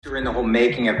During the whole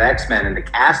making of X-Men and the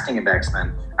casting of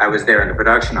X-Men, I was there in the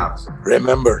production office.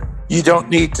 Remember, you don't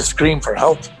need to scream for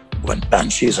help when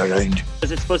Banshee's around.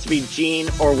 Was it supposed to be Jean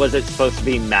or was it supposed to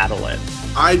be Madeline?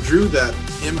 I drew that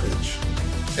image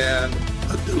and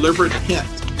a deliberate hint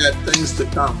at things to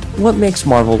come. What makes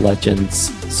Marvel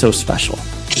Legends so special?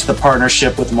 Just the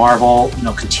partnership with Marvel,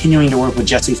 continuing to work with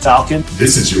Jesse Falcon.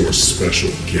 This is your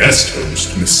special guest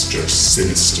host, Mr.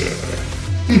 Sinister.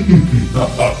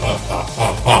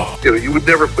 You would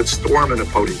never put Storm in a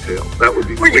ponytail. That would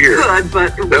be weird. You could,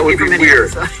 but that would be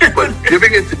weird. But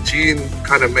giving it to Jean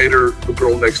kind of made her the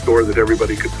girl next door that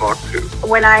everybody could talk to.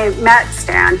 When I met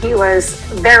Stan, he was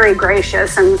very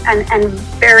gracious and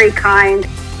very kind.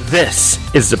 This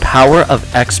is the Power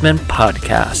of X-Men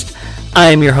podcast. I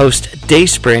am your host,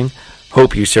 Dayspring.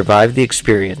 Hope you survived the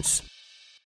experience.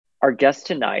 Our guests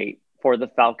tonight for the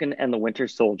Falcon and the Winter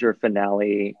Soldier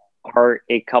finale are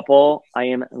a couple I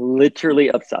am literally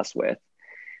obsessed with.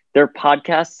 Their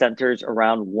podcast centers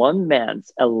around one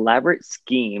man's elaborate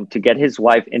scheme to get his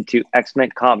wife into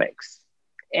X-Men comics.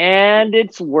 And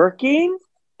it's working?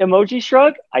 Emoji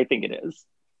shrug? I think it is.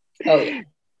 Oh, yeah.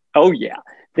 Oh, yeah.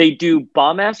 They do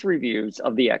bomb-ass reviews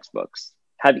of the X-Books,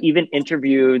 have even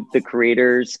interviewed the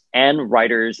creators and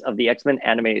writers of the X-Men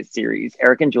animated series,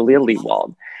 Eric and Julia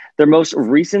Leewald. Their most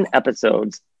recent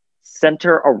episodes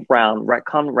center around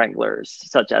retcon wranglers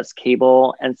such as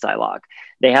Cable and Psylocke.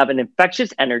 They have an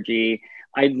infectious energy.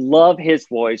 I love his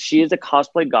voice. She is a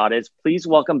cosplay goddess. Please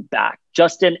welcome back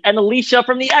Justin and Alicia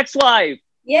from The X-Wife.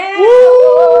 Yeah.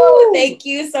 Woo! Thank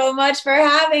you so much for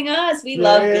having us. We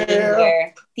love being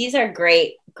here. These are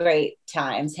great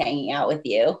times hanging out with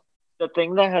you. The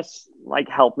thing that has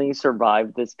helped me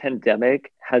survive this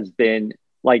pandemic has been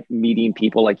meeting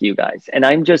people like you guys. And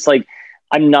I'm just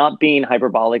I'm not being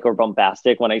hyperbolic or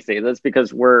bombastic when I say this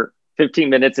because we're 15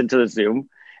 minutes into the Zoom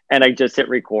and I just hit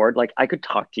record. I could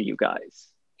talk to you guys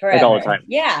forever. All the time.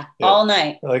 Yeah, all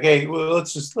night. Hey, well,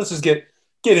 let's just get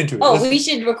into it. Oh, we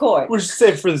should record. We'll just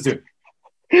save it for the Zoom.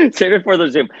 Save it for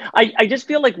the Zoom. I just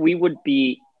feel like we would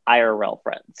be IRL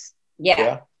friends.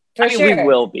 Yeah. For sure. We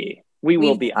will be. We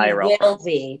will be IRL friends. We will friends.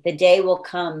 be. The day will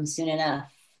come soon enough.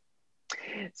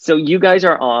 So you guys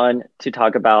are on to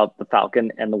talk about the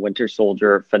Falcon and the Winter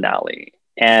Soldier finale.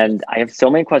 And I have so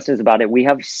many questions about it. We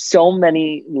have so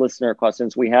many listener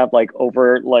questions. We have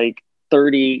over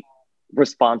 30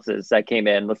 responses that came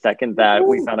in the second that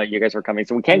we found out you guys were coming.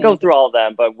 So we can't go through all of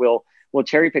them, but we'll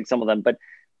cherry pick some of them. But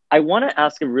I want to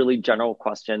ask a really general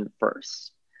question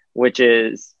first, which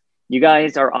is you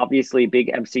guys are obviously big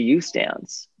MCU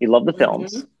stans. You love the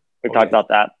films. We've talked about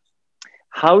that.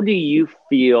 How do you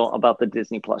feel about the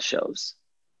Disney Plus shows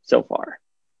so far?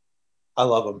 I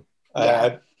love them.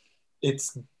 Yeah.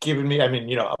 It's given me, I'm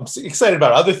excited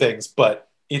about other things, but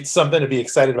it's something to be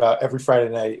excited about every Friday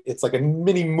night. It's like a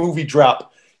mini movie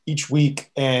drop each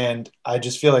week. And I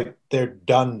just feel like they're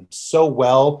done so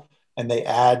well. And they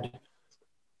add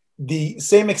the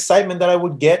same excitement that I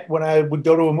would get when I would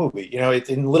go to a movie. It's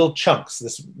in little chunks,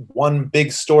 this one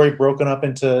big story broken up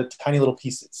into tiny little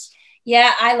pieces.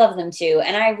 Yeah, I love them too.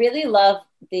 And I really love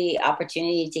the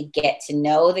opportunity to get to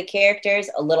know the characters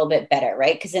a little bit better,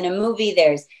 right? Because in a movie,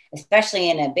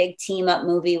 especially in a big team up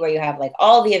movie where you have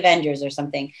all the Avengers or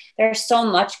something, there's so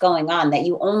much going on that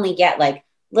you only get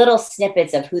little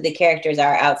snippets of who the characters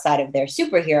are outside of their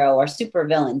superhero or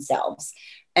supervillain selves.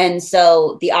 And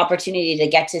so the opportunity to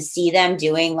get to see them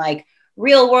doing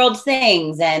real world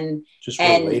things and just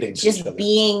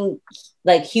being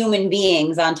human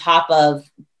beings on top of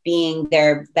being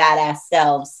their badass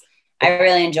selves. I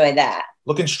really enjoyed that.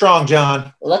 Looking strong,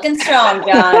 John.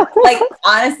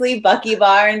 Honestly, Bucky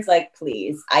Barnes,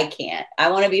 please, I can't. I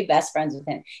want to be best friends with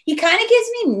him. He kind of gives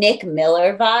me Nick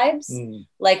Miller vibes,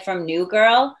 from New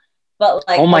Girl, but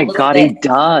oh my God, he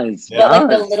does.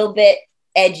 But a little bit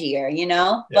edgier,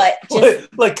 Yeah. But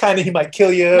just kind of he might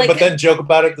kill you, but then joke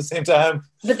about it at the same time.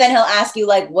 But then he'll ask you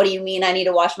what do you mean I need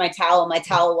to wash my towel? My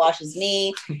towel washes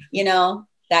me,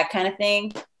 that kind of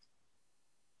thing.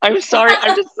 I'm sorry.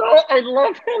 I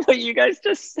love what you guys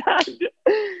just said.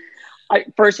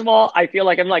 First of all, I feel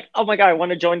I'm oh my God, I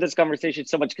want to join this conversation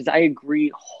so much because I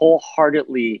agree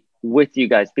wholeheartedly with you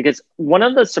guys. Because one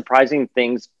of the surprising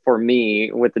things for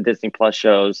me with the Disney Plus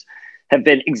shows have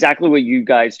been exactly what you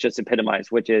guys just epitomized,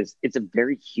 which is it's a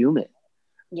very human.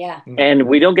 Yeah. And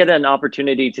we don't get an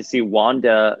opportunity to see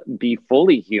Wanda be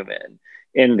fully human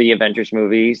in the Avengers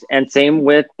movies. And same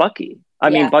with Bucky. I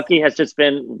mean, Bucky has just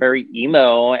been very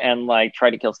emo and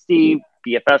tried to kill Steve,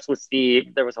 BFFs with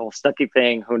Steve. There was a whole Stucky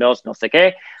thing. Who knows? No sé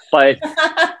qué. But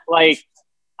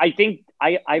I think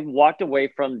I've walked away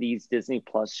from these Disney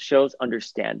Plus shows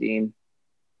understanding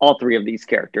all three of these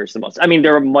characters the most. I mean,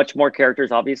 there are much more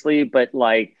characters, obviously, but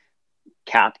like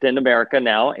Captain America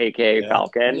now, aka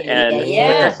Falcon, and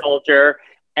Winter Soldier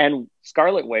and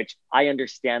Scarlet Witch, I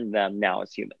understand them now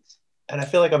as humans. And I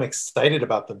feel like I'm excited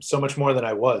about them so much more than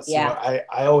I was. Yeah. You know,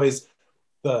 I always,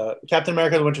 the Captain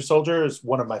America, the Winter Soldier is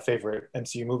one of my favorite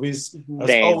MCU movies. I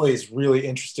was always really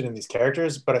interested in these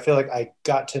characters, but I feel like I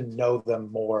got to know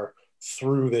them more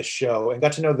through this show and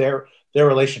got to know their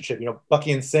relationship. You know,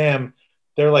 Bucky and Sam,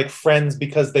 they're like friends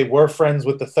because they were friends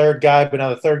with the third guy, but now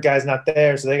the third guy's not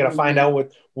there. So they got to find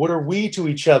out what are we to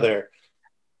each other.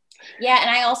 Yeah. And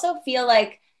I also feel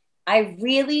like I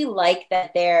really like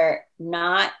that they're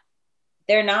not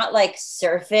like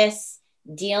surface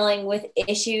dealing with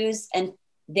issues, and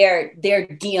they're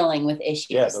dealing with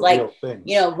issues. Yeah, like,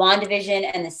 you know, WandaVision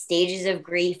and the stages of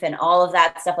grief and all of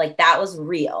that stuff, like that was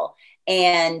real.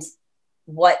 And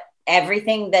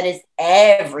everything that is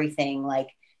everything, like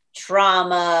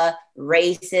trauma,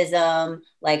 racism,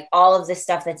 like all of this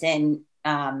stuff that's in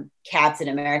Captain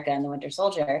America and the Winter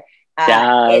Soldier.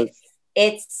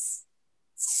 It's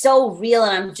so real,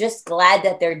 and I'm just glad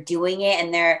that they're doing it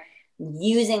and they're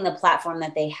using the platform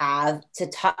that they have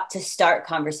to start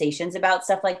conversations about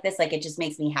stuff like this. Like, it just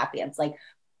makes me happy. It's like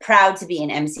proud to be an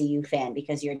MCU fan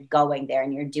because you're going there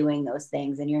and you're doing those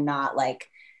things, and you're not like,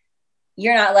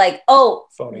 oh,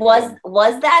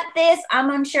 was that this? I'm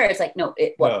unsure. It's like, no,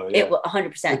 it was 100%.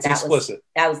 It's explicit.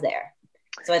 That was there.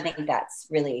 So I think that's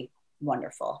really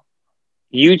wonderful.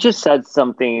 You just said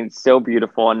something so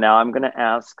beautiful, and now I'm going to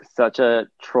ask such a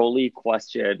trolley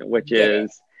question, which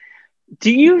is, do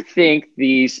you think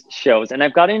these shows, and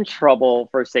I've got in trouble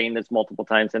for saying this multiple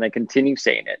times and I continue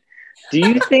saying it, do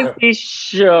you think these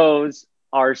shows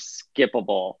are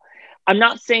skippable? I'm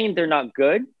not saying they're not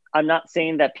good. I'm not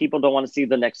saying that people don't want to see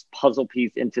the next puzzle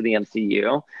piece into the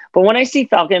MCU. But when I see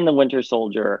Falcon and the Winter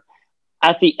Soldier,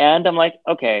 at the end, I'm like,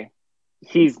 okay,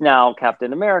 he's now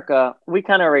Captain America. We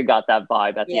kind of already got that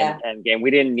vibe at the end game.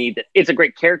 We didn't need it. It's a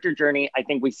great character journey. I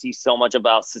think we see so much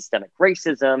about systemic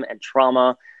racism and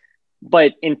trauma.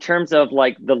 But in terms of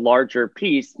like the larger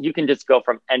piece, you can just go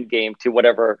from Endgame to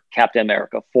whatever Captain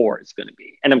America 4 is going to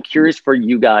be. And I'm curious for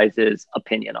you guys'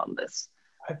 opinion on this.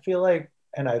 I feel like,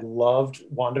 and I loved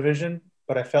WandaVision,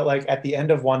 but I felt like at the end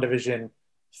of WandaVision,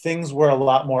 things were a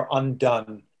lot more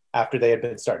undone after they had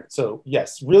been started. So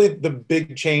yes, really the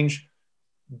big change,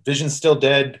 Vision's still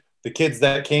dead. The kids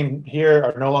that came here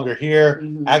are no longer here.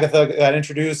 Agatha got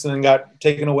introduced and then got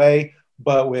taken away.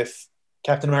 But with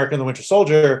Captain America and the Winter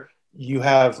Soldier, you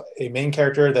have a main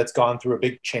character that's gone through a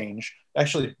big change.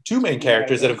 Actually, two main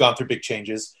characters that have gone through big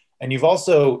changes. And you've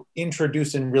also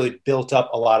introduced and really built up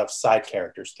a lot of side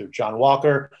characters through John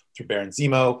Walker, through Baron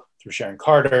Zemo, through Sharon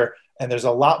Carter. And there's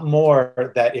a lot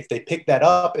more that if they pick that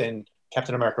up in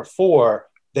Captain America 4,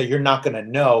 that you're not going to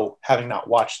know having not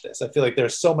watched this. I feel like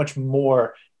there's so much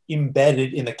more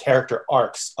embedded in the character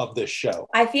arcs of this show.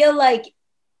 I feel like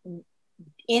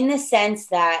in the sense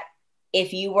that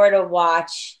if you were to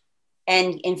watch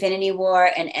Infinity War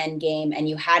and Endgame and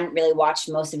you hadn't really watched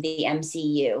most of the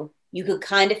MCU, you could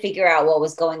kind of figure out what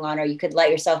was going on, or you could let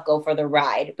yourself go for the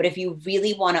ride. But if you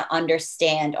really want to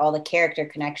understand all the character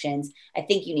connections, I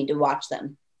think you need to watch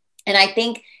them. And I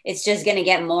think it's just going to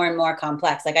get more and more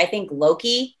complex. Like, I think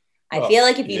Loki, I feel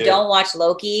like if you don't watch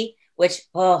Loki, which,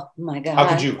 oh my God. How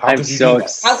could you I'm so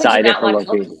excited for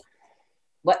Loki.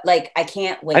 What, like, I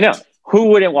can't wait. I know. Who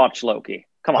wouldn't watch Loki?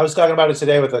 Come on. I was talking about it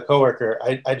today with a coworker.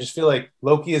 I just feel like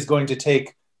Loki is going to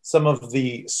take some of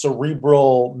the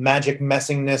cerebral magic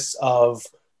messiness of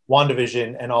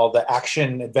WandaVision and all the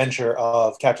action adventure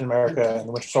of Captain America and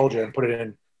the Winter Soldier and put it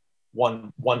in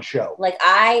one show. Like,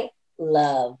 I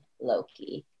love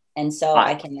Loki, and so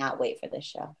I cannot wait for this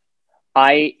show.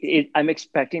 I'm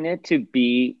expecting it to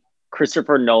be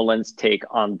Christopher Nolan's take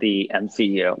on the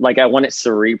MCU. Like, I want it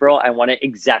cerebral. I want it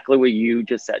exactly what you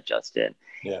just said, Justin.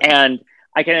 Yeah. And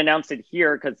I can announce it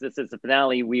here because this is the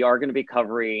finale. We are going to be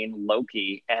covering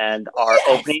Loki, and our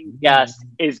opening guest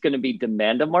is going to be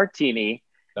Demanda Martini.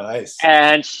 Nice.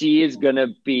 And she is going to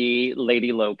be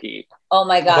Lady Loki. Oh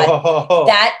my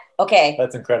God. Okay.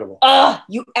 That's incredible. I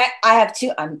have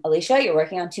two. Alicia, you're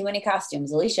working on too many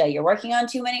costumes. Alicia, you're working on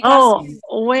too many costumes.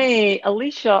 Oh, wait.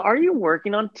 Alicia, are you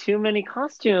working on too many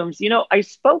costumes? You know, I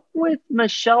spoke with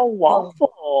Michelle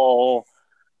Waffle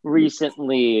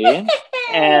recently,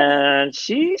 and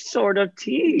she sort of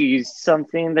teased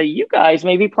something that you guys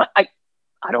maybe plan. I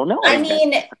don't know. I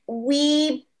mean,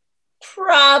 we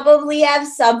probably have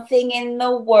something in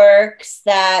the works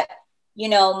that, you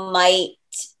know, might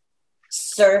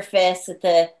surface at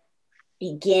the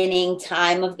beginning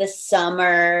time of the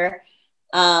summer.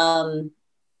 It's a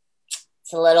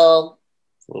little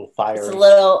a little fiery.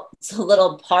 It's a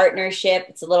little partnership.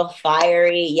 It's a little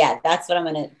fiery. Yeah, that's what I'm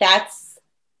gonna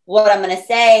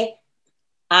say.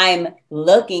 I'm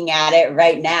looking at it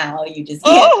right now. You just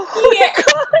can't see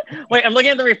it. Wait, I'm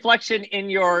looking at the reflection in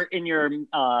your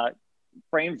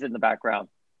frames in the background.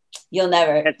 You'll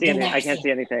never. I can't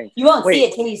see anything. You won't see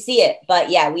it till you see it. But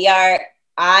yeah, we are.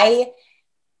 I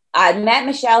met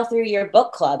Michelle through your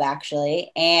book club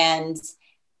actually, and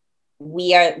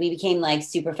we became like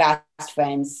super fast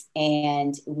friends,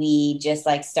 and we just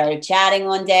like started chatting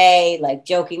one day, like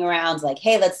joking around, like,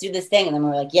 hey, let's do this thing. And then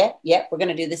we're like, yeah, we're going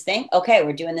to do this thing. Okay.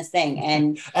 We're doing this thing.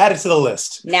 And add it to the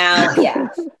list now. Yeah.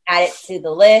 Add it to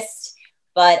the list.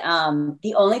 But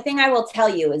the only thing I will tell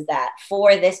you is that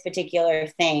for this particular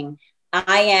thing,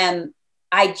 I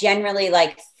generally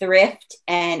like thrift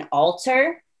and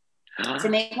alter to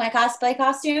make my cosplay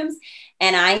costumes.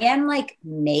 And I am like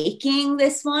making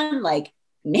this one, like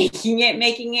making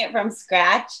it from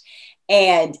scratch.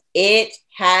 And it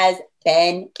has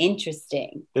been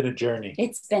interesting. Been a journey.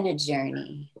 It's been a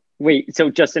journey. Wait, so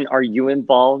Justin, are you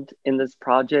involved in this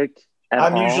project?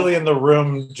 I'm usually in the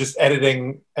room just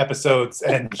editing episodes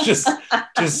and just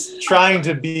trying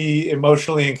to be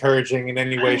emotionally encouraging in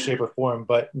any way, shape, or form.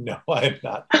 But no, I am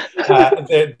not.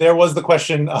 There was the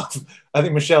question of, I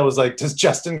think Michelle was like, "Does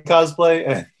Justin cosplay?"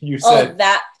 And you said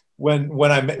that when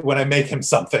I make him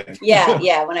something.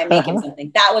 Yeah, when I make him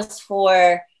something. That was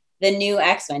for the new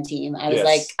X-Men team. I was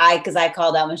like, because I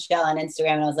called out Michelle on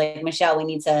Instagram and I was like, Michelle, we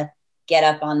need to get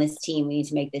up on this team. We need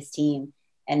to make this team.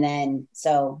 And then,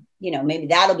 so, maybe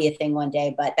that'll be a thing one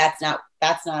day, but that's not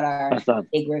our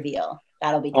big reveal.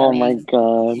 That'll be coming. Oh my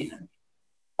God.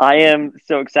 I am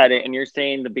so excited. And you're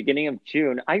saying the beginning of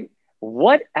June.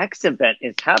 What X event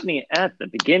is happening at the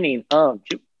beginning of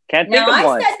June? Can't think of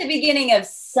one. I said the beginning of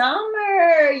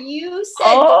summer. You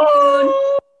said June.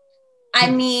 I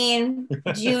mean,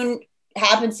 June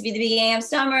happens to be the beginning of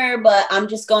summer, but I'm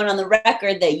just going on the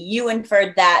record that you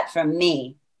inferred that from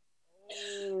me.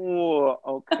 Ooh,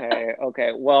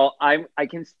 okay. Well, I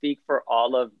can speak for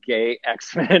all of gay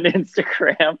X-Men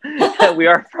Instagram. We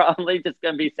are probably just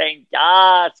going to be saying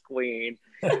 "Yes, Queen"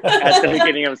 at the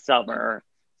beginning of summer.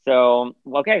 So,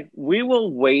 okay, we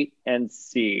will wait and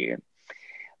see.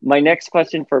 My next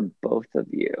question for both of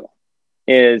you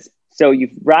is: so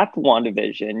you've wrapped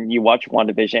WandaVision, you watched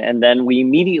WandaVision, and then we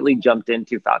immediately jumped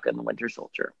into Falcon and the Winter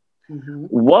Soldier. Mm-hmm.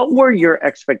 What were your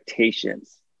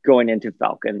expectations going into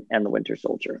Falcon and the Winter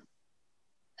Soldier?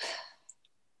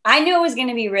 I knew it was going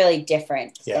to be really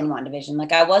different than WandaVision.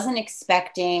 Like I was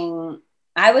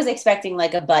expecting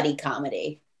like a buddy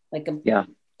comedy, and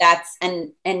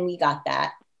we got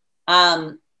that.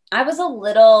 I was a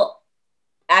little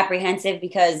apprehensive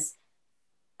because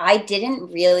I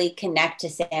didn't really connect to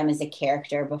Sam as a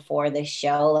character before this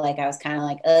show. Like I was kind of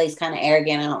like, oh, he's kind of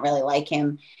arrogant. I don't really like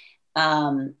him.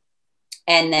 And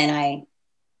then I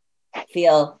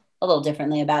feel a little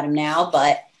differently about him now,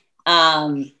 but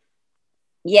I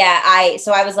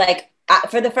was like,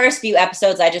 for the first few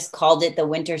episodes, I just called it the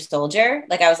Winter Soldier.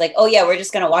 Like I was like, oh yeah, we're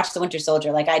just gonna watch the Winter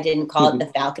Soldier. Like I didn't call it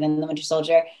the Falcon and the Winter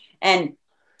Soldier. And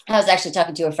I was actually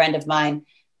talking to a friend of mine.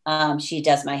 She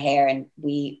does my hair, and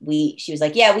she was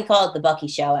like, yeah, we call it the Bucky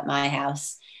show at my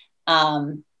house.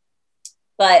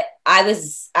 But I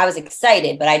was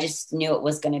excited, but I just knew it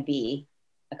was going to be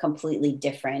a completely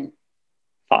different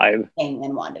thing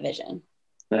than WandaVision.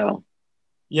 No.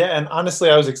 Yeah, and honestly,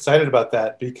 I was excited about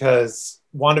that because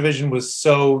WandaVision was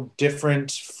so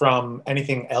different from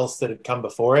anything else that had come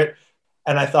before it.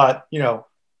 And I thought,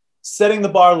 setting the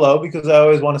bar low, because I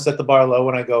always want to set the bar low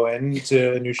when I go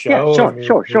into a new show. Sure, of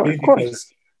course.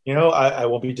 Because, I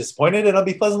won't be disappointed and I'll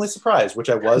be pleasantly surprised, which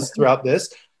I was throughout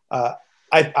this.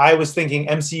 I was thinking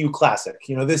MCU classic.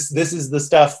 This is the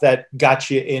stuff that got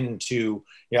you into,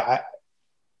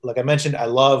 like I mentioned, I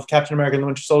love Captain America and the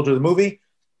Winter Soldier, the movie.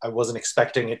 I wasn't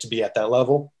expecting it to be at that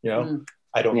level.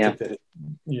 I don't think that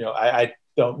I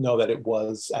don't know that it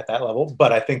was at that level,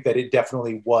 but I think that it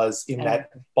definitely was in that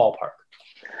ballpark.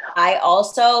 I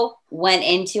also went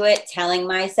into it telling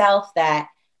myself that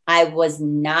I was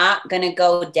not going to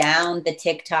go down the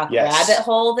TikTok rabbit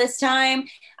hole this time.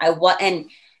 As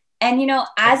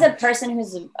a person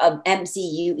who's a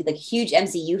MCU, like a huge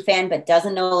MCU fan, but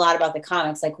doesn't know a lot about the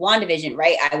comics, like WandaVision,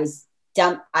 right? I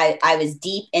was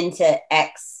deep into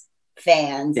X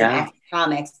fans and X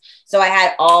comics. So I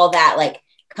had all that like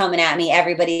coming at me,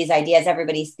 everybody's ideas,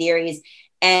 everybody's theories.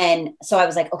 And so I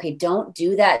was like, okay, don't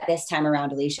do that this time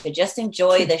around, Alicia. Just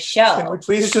enjoy the show. Can we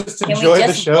please just enjoy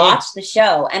the show? Watch the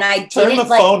show. And I turn the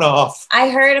phone off. I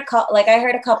heard a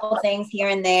couple things here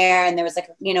and there, and there was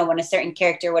like, when a certain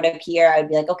character would appear, I'd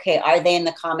be like, okay, are they in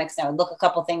the comics? And I would look a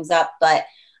couple things up, but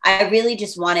I really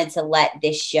just wanted to let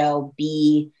this show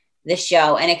be the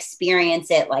show and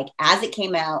experience it like as it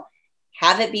came out,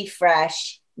 have it be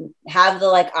fresh, have the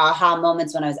like aha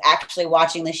moments when I was actually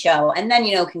watching the show, and then,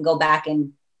 you know, can go back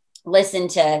and listen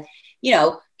to, you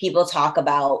know, people talk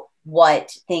about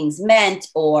what things meant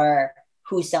or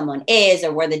who someone is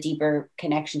or where the deeper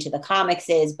connection to the comics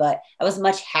is. But I was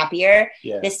much happier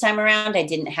this time around. I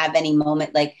didn't have any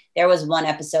moment. Like there was one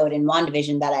episode in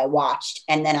WandaVision that I watched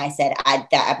and then I said, that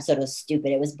episode was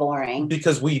stupid. It was boring.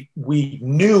 Because we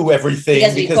knew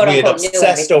everything because we had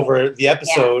obsessed over the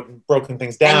episode and broken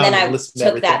things down. And then I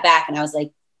took that back and I was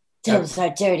like, those are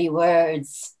dirty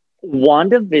words.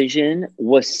 WandaVision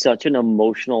was such an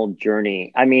emotional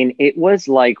journey. I mean, it was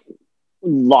like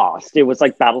Lost. It was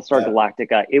like Battlestar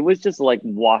Galactica. It was just like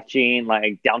watching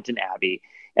like Downton Abbey.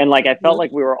 And like I felt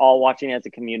like we were all watching as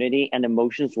a community and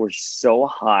emotions were so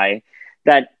high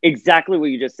that exactly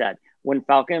what you just said. When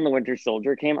Falcon and the Winter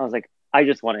Soldier came, I was like, I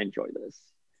just want to enjoy this.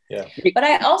 Yeah. But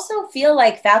I also feel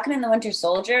like Falcon and the Winter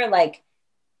Soldier, like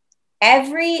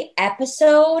every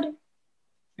episode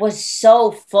was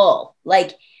so full.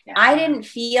 Like I didn't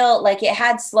feel like it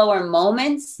had slower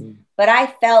moments, but I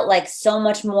felt like so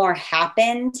much more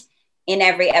happened in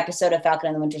every episode of Falcon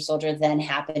and the Winter Soldier than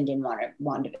happened in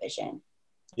WandaVision.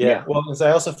 Yeah. Well, because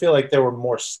I also feel like there were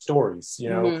more stories, you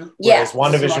know, whereas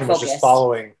WandaVision was just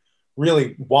following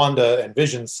really Wanda and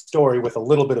Vision's story with a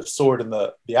little bit of sword in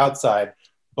the outside,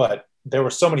 but there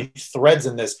were so many threads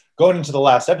in this. Going into the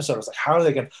last episode, I was like,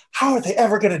 how are they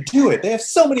ever going to do it? They have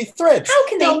so many threads. How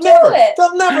can they do it?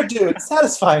 They'll never do it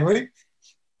satisfyingly.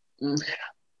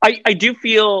 I do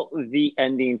feel the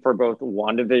ending for both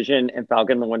WandaVision and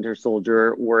Falcon and the Winter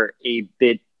Soldier were a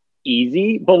bit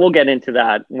easy, but we'll get into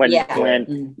that when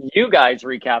you guys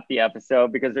recap the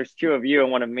episode, because there's two of you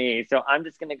and one of me. So I'm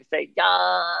just going to say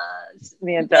yes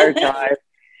the entire time.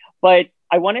 But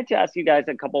I wanted to ask you guys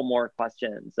a couple more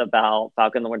questions about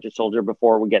Falcon and the Winter Soldier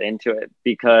before we get into it,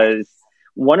 because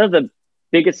one of the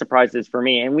biggest surprises for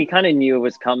me, and we kind of knew it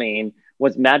was coming,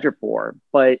 was Madripoor.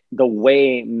 But the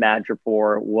way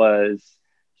Madripoor was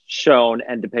shown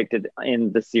and depicted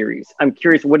in the series, I'm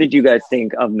curious, what did you guys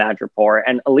think of Madripoor?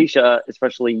 And Alicia,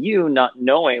 especially you, not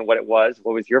knowing what it was,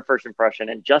 what was your first impression?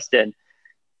 And Justin,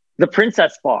 the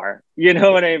Princess Bar, you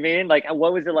know what I mean? Like,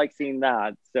 what was it like seeing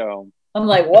that? So I'm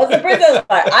like, what's the Princess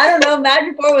Bar? I don't know.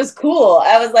 Madripoor was cool.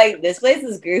 I was like, this place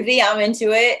is groovy. I'm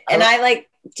into it. And I like,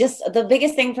 just the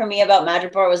biggest thing for me about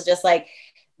Madripoor was just like,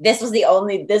 this was the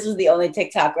only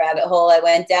TikTok rabbit hole I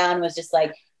went down, was just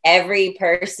like every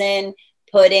person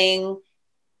putting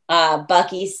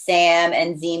Bucky, Sam,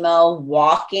 and Zemo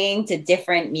walking to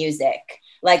different music.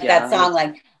 Like that song,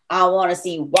 like, I want to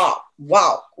see walk,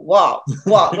 walk, walk,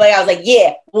 walk. Like, I was like,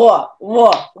 yeah, walk,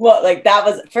 walk, walk. Like, that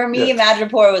was, for me,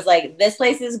 Madripoor was like, this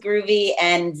place is groovy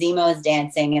and Zemo is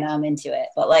dancing and I'm into it.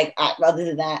 But like, other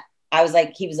than that, I was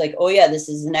like, he was like, oh yeah, this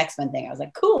is an X-Men thing. I was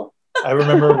like, cool. I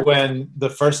remember when the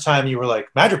first time you were like,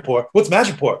 Madripoor? What's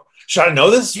Madripoor? Should I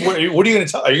know this? What are you going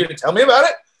to tell? Are you going to tell me about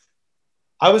it?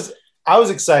 I was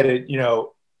excited, you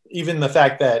know, even the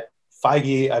fact that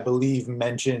Feige, I believe,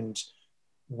 mentioned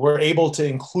we're able to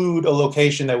include a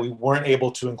location that we weren't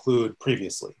able to include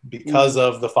previously because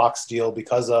of the Fox deal,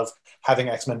 because of having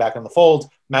X-Men back in the fold.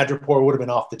 Madripoor would have been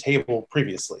off the table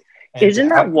previously. And isn't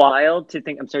that wild to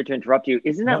think? I'm sorry to interrupt you.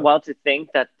 Isn't that wild to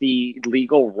think that the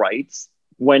legal rights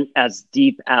went as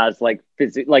deep as like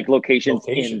locations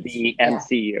in the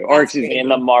MCU or excuse me, in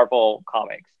the Marvel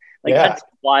comics? Like that's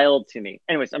wild to me.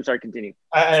 Anyways, I'm sorry, continue.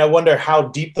 I wonder how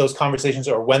deep those conversations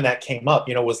are when that came up.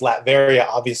 You know, was Latveria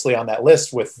obviously on that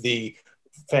list with the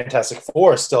Fantastic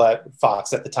Four still at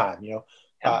Fox at the time? You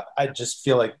know, I just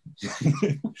feel like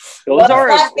those are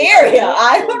Latveria.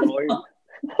 I don't know.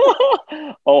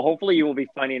 Oh, hopefully you will be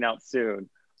finding out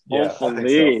soon.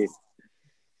 Hopefully.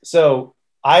 So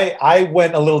I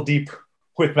went a little deep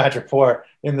with Madripoor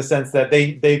in the sense that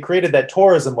they created that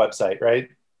tourism website, right?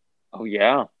 Oh,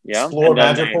 yeah.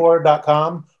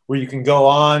 ExploreMadripoor.com, where you can go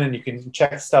on and you can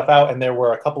check stuff out. And there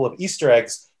were a couple of Easter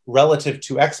eggs relative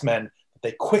to X-Men that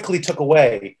they quickly took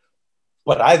away.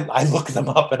 But I looked them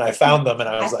up and I found them and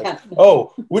I was like,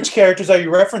 oh, which characters are you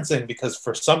referencing? Because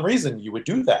for some reason you would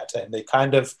do that. And they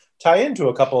kind of tie into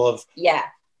a couple of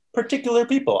particular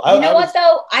people. You know what,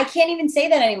 though? I can't even say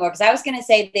that anymore because I was going to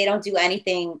say they don't do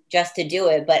anything just to do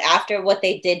it. But after what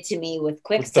they did to me with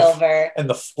Quicksilver and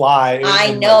the Fly,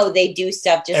 I know they do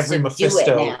stuff just to Mephisto.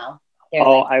 Do it now. They're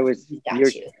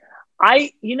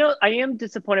I am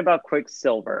disappointed about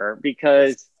Quicksilver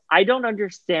because I don't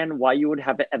understand why you would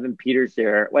have Evan Peters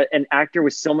there, an actor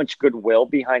with so much goodwill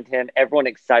behind him, everyone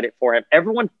excited for him.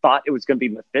 Everyone thought it was going to be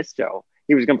Mephisto.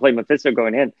 He was going to play Mephisto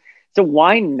going in. So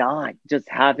why not just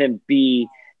have him be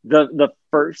the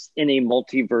first in a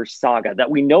multiverse saga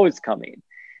that we know is coming?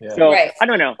 Yeah. So Right. I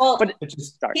don't know, Well, but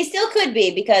he still could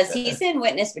be because he's in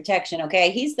witness protection.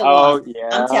 Okay, he's the Oh, one. yeah.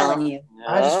 I'm telling you.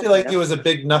 I just feel like it was a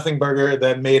big nothing burger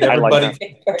that made I like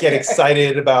everybody get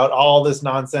excited about all this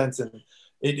nonsense, and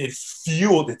it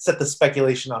set the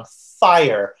speculation on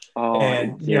fire.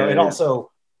 And you know,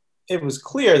 it was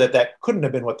clear that couldn't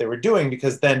have been what they were doing,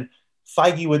 because then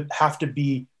Feige would have to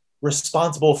be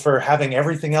responsible for having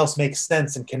everything else make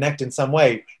sense and connect in some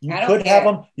way. You could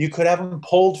have them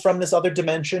pulled from this other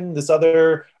dimension, this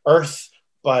other Earth,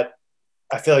 but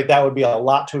I feel like that would be a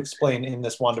lot to explain in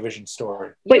this WandaVision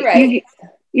story. But right.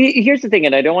 Here's the thing,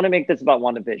 and I don't want to make this about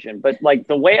WandaVision, but like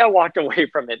the way I walked away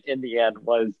from it in the end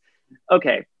was,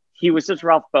 okay, he was just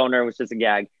Ralph Boner, it was just a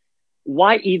gag.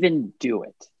 Why even do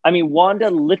it? I mean, Wanda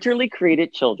literally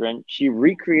created children. She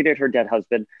recreated her dead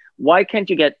husband. Why can't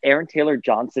you get Aaron Taylor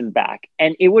Johnson back?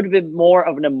 And it would have been more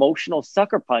of an emotional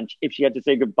sucker punch if she had to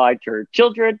say goodbye to her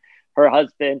children, her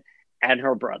husband, and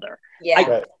her brother.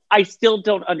 Yeah. I still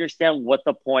don't understand what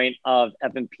the point of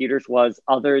Evan Peters was,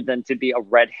 other than to be a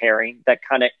red herring that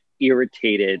kind of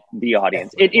irritated the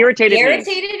audience. It irritated me.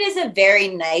 Irritated is a very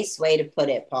nice way to put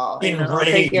it, Paul.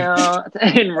 Enraged.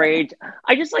 Enraged.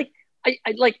 I just like, I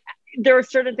like, there are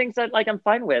certain things that like I'm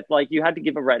fine with. Like, you had to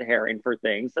give a red herring for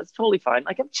things. That's totally fine.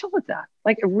 Like, I'm chill with that.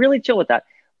 Like, I'm really chill with that.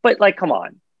 But like, come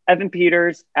on. Evan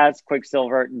Peters as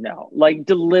Quicksilver, no. Like,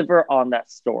 deliver on that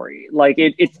story. Like,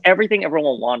 it's everything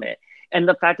everyone wanted. And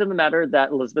the fact of the matter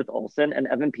that Elizabeth Olsen and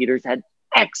Evan Peters had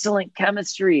excellent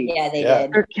chemistry. Yeah, they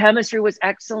did. Their chemistry was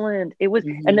excellent. It was,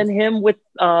 and then him with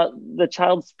the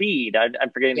child Speed. I'm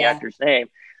forgetting the actor's name.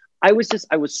 I was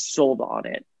sold on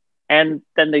it. And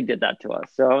then they did that to us.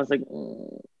 So I was like,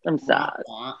 I'm sad.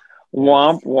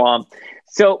 Womp womp.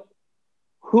 So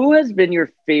who has been your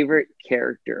favorite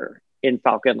character in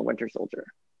Falcon and the Winter Soldier?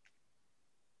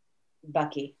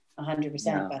 Bucky.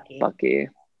 100% Bucky. Bucky.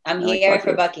 I'm here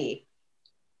for Bucky.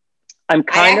 I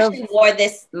actually wore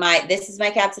this. This is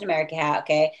my Captain America hat.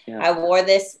 Okay, I wore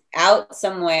this out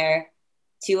somewhere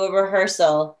to a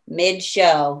rehearsal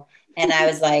mid-show, and I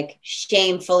was like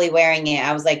shamefully wearing it.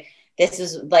 I was like, this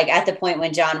was like at the point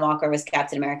when John Walker was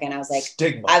Captain America, and I was like,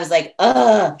 stigma. I was like,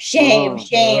 shame.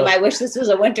 I wish this was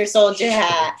a Winter Soldier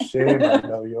hat. Shame, I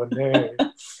know your name.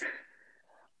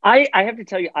 I have to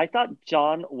tell you, I thought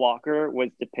John Walker was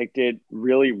depicted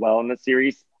really well in the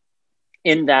series,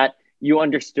 in that you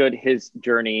understood his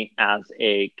journey as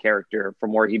a character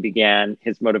from where he began,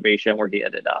 his motivation, where he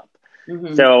ended up.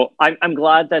 Mm-hmm. So I'm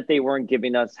glad that they weren't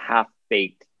giving us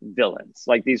half-baked villains.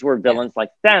 Like, these were villains like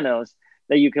Thanos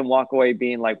that you can walk away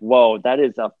being like, whoa, that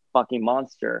is a fucking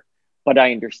monster. But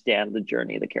I understand the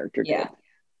journey the character did.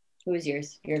 Who was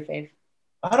yours? Your fave?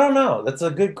 I don't know. That's a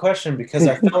good question, because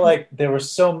I felt like there were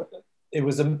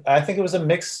I think it was a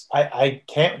mix. I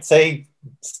can't say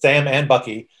Sam and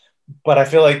Bucky, but I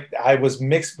feel like I was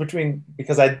mixed between,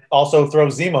 because I also throw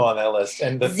Zemo on that list.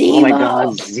 And Zemo. Oh my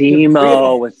God,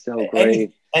 Zemo was so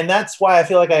great. And that's why I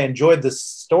feel like I enjoyed this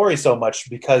story so much,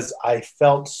 because I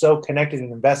felt so connected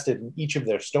and invested in each of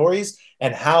their stories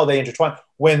and how they intertwine.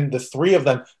 When the three of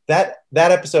them, that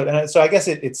episode, and so I guess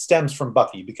it stems from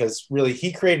Bucky, because really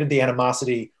he created the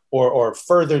animosity or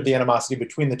furthered the animosity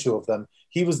between the two of them.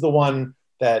 He was the one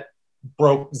that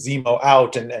broke Zemo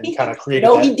out and kind of created.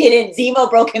 No, he didn't. Zemo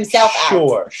broke himself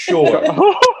out. Sure.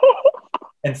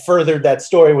 And furthered that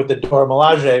story with the Dora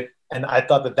Milaje. And I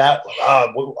thought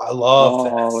I loved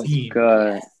that scene.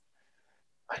 Good.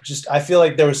 I feel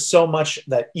like there was so much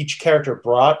that each character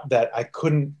brought that I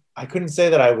couldn't say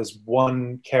that I was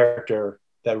one character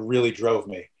that really drove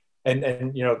me.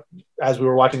 And you know, as we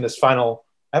were watching this final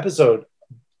episode,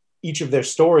 each of their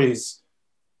stories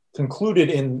concluded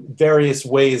in various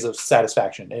ways of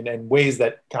satisfaction and ways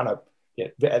that kind of,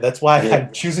 that's why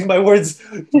I'm choosing my words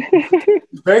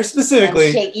very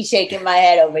specifically. I'm shaking my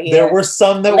head over here. There were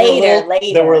some that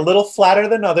were a little flatter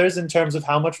than others in terms of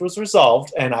how much was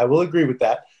resolved, and I will agree with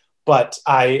that. But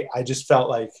I just felt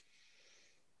like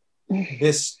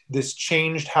this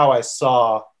changed how I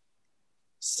saw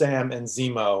Sam and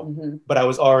Zemo, but I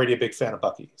was already a big fan of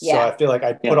Bucky. So I feel like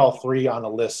I put all three on a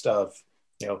list of,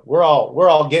 you know, we're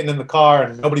all getting in the car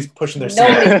and nobody's pushing their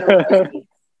seat.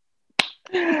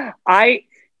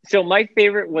 So my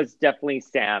favorite was definitely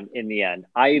Sam in the end.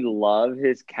 I love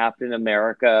his Captain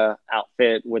America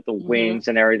outfit with the wings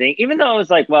and everything, even though I was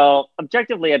like, well,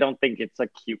 objectively, I don't think it's a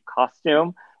cute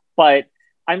costume, but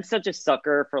I'm such a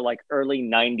sucker for like early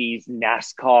 90s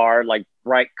NASCAR, like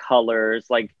bright colors,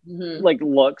 like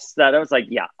looks, that I was like,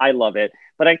 yeah, I love it.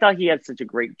 But I thought he had such a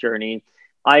great journey.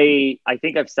 I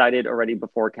think I've cited already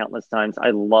before countless times. I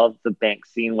love the bank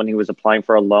scene when he was applying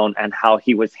for a loan and how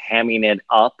he was hamming it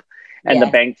up, and the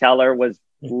bank teller was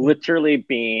literally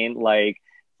being like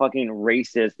fucking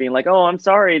racist, being like, "Oh, I'm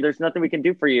sorry, there's nothing we can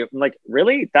do for you." I'm like,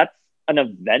 really? That's an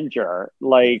Avenger.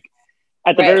 Like,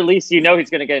 at the very least, you know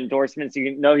he's going to get endorsements.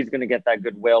 You know he's going to get that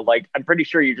goodwill. Like, I'm pretty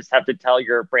sure you just have to tell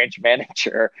your branch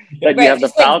manager that you have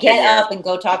just the Falcon. Get up and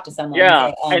go talk to someone.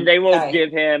 Yeah, and, and they will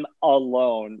give him a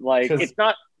loan. Like, it's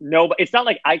not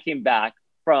like I came back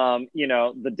from, you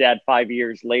know, the dead 5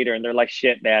 years later and they're like,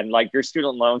 shit, man, like your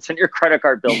student loans and your credit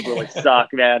card bills really suck,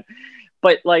 man.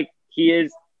 But like, he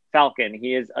is Falcon.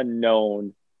 He is a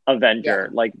known Avenger.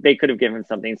 Yeah. Like, they could have given him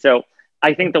something. So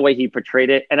I think the way he portrayed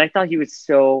it, and I thought he was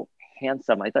so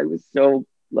handsome. I thought he was so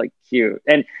like cute.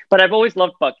 But I've always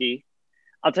loved Bucky.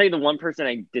 I'll tell you the one person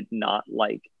I did not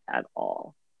like at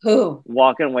all. Who?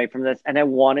 Walking away from this, and I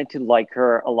wanted to like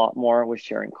her a lot more, was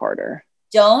Sharon Carter.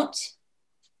 Don't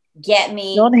get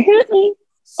me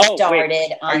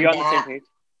started on that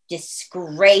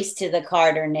disgrace to the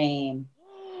Carter name.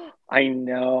 I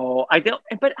know. I don't.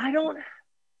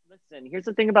 Listen, here's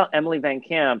the thing about Emily Van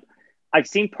Camp. I've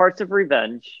seen parts of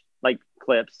Revenge, like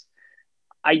clips.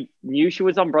 I knew she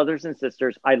was on Brothers and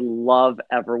Sisters. I love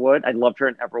Everwood. I loved her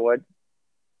in Everwood.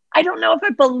 I don't know if I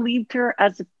believed her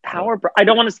as a power. I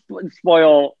don't want to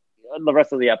spoil the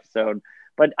rest of the episode,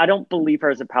 but I don't believe her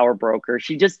as a power broker.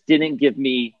 She just didn't give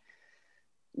me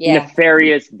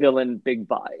nefarious villain big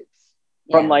vibes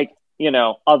from like, you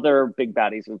know, other big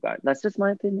baddies we've got. That's just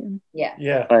my opinion. Yeah.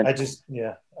 Yeah. But,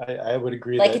 I would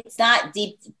agree. Like, it's not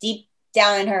deep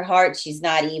down in her heart. She's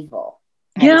not evil.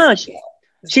 Yeah.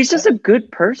 She's just a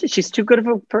good person. She's too good of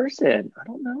a person. I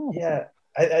don't know. Yeah.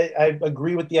 I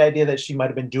agree with the idea that she might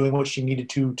have been doing what she needed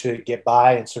to get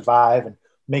by and survive and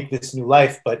make this new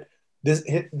life. But this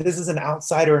is an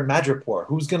outsider in Madripoor.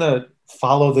 Who's going to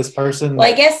follow this person?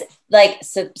 Well, I guess like,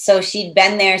 so she'd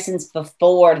been there since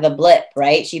before the blip,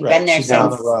 right? She'd been there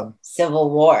since Civil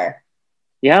War.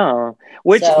 Yeah.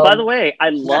 Which, by the way, I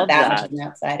love that. Much of an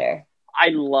outsider. I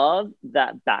love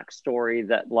that backstory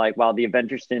that, like, while the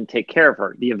Avengers didn't take care of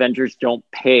her, the Avengers don't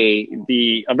pay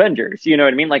the Avengers. You know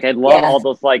what I mean? Like, I love all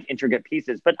those, like, intricate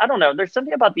pieces. But I don't know. There's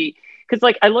something about because,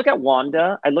 like, I look at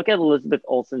Wanda, I look at Elizabeth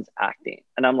Olsen's acting,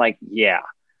 and I'm like, yeah,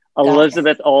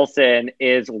 Elizabeth Olsen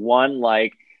is one,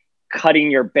 like,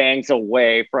 cutting your bangs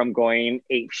away from going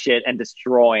ape shit and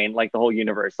destroying, like, the whole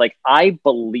universe. Like, I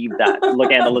believe that,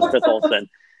 looking at Elizabeth Olsen.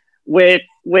 With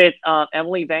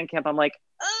Emily Van Camp, I'm like,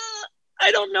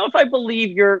 I don't know if I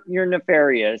believe you're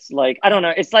nefarious. Like, I don't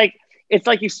know. It's like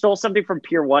you stole something from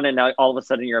Pier 1 and now all of a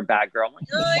sudden you're a bad girl. I'm like,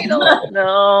 I don't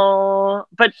know.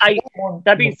 But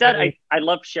that being said, I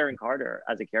love Sharon Carter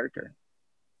as a character.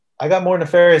 I got more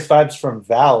nefarious vibes from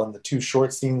Val in the 2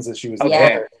 short scenes that she was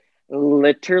there.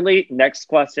 Literally, next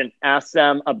question. Ask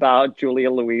them about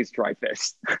Julia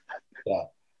Louis-Dreyfus. Yeah.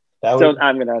 So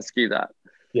I'm going to ask you that.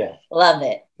 Yeah. Love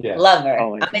it. Yeah. Love her.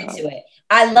 I'm into it.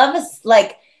 I love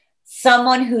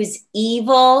someone who's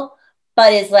evil,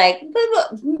 but is like,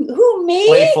 who made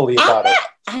playfully about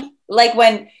it. Like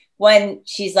when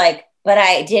she's like, but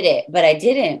I did it, but I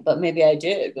didn't, but maybe I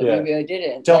did, but maybe I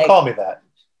didn't. Don't call me that.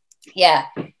 Yeah.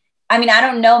 I mean, I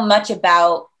don't know much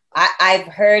about, I've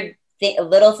heard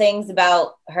little things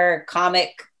about her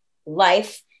comic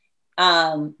life,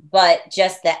 but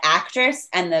just the actress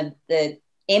and the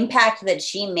impact that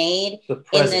she made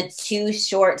in the 2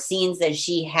 short scenes that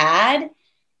she had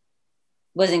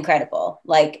was incredible.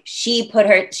 Like, she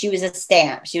was a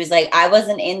stamp. She was like, I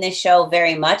wasn't in this show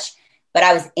very much, but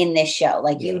I was in this show.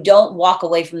 Like, you don't walk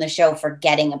away from the show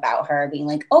forgetting about her, being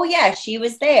like, oh yeah, she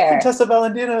was there. Tessa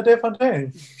Valentina de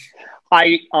Fontaine.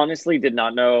 I honestly did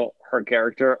not know her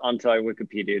character until I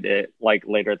Wikipedia'd it, like,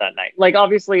 later that night. Like,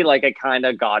 obviously, like, I kind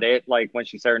of got it, like, when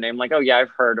she said her name, like, oh yeah, I've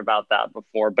heard about that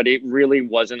before, but it really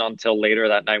wasn't until later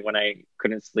that night when I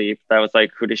couldn't sleep that I was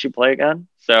like, who does she play again?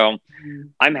 So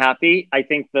I'm happy. I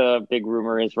think the big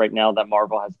rumor is right now that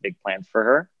Marvel has big plans for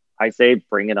her. I say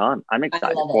bring it on. I'm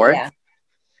excited for it. Yeah.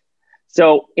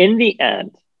 So in the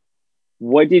end,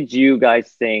 what did you guys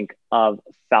think of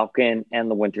Falcon and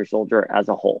the Winter Soldier as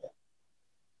a whole?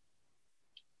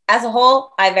 As a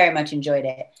whole, I very much enjoyed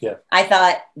it. Yeah. I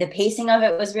thought the pacing of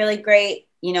it was really great.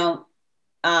 You know,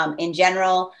 in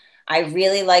general, I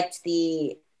really liked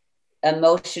the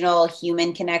emotional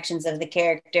human connections of the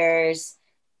characters.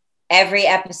 Every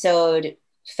episode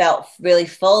felt really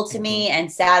full to me and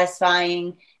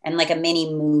satisfying and like a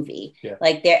mini movie. Yeah.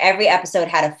 Like every episode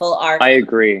had a full arc. I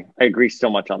agree so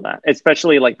much on that,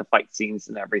 especially like the fight scenes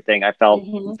and everything. I felt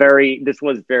this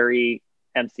was very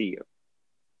MCU.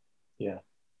 Yeah.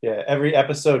 Yeah, every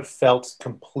episode felt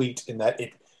complete in that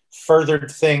it furthered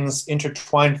things,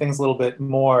 intertwined things a little bit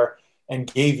more,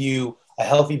 and gave you a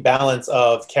healthy balance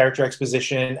of character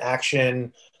exposition,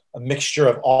 action, a mixture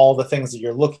of all the things that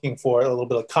you're looking for, a little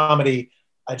bit of comedy.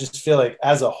 I just feel like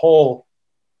as a whole,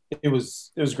 it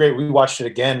was great. We watched it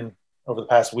again over the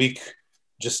past week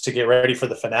just to get ready for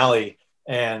the finale.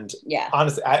 And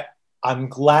honestly, I'm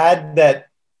glad that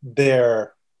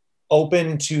they're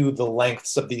open to the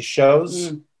lengths of these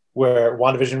shows, where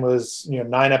WandaVision was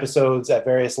 9 episodes at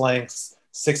various lengths,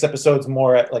 6 episodes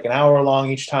more at like an hour long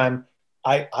each time.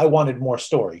 I wanted more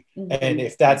story. And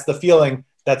if that's the feeling,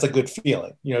 that's a good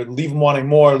feeling. Leave them wanting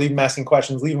more, leave them asking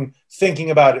questions, leave them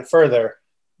thinking about it further.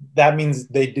 That means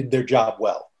they did their job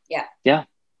well. Yeah,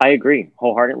 I agree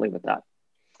wholeheartedly with that.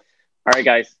 All right,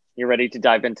 guys, you ready to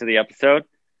dive into the episode?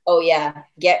 Oh yeah,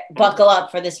 buckle up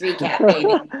for this recap,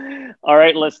 baby. All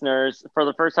right, listeners, for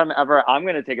the first time ever, I'm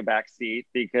going to take a back seat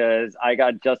because I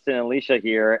got Justin and Alicia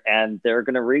here, and they're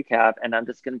going to recap, and I'm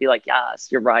just going to be like, yes,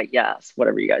 you're right, yes,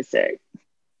 whatever you guys say.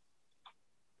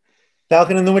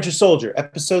 Falcon and the Winter Soldier,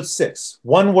 Episode 6,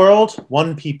 One World,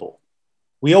 One People.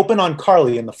 We open on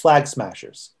Carly and the Flag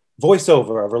Smashers.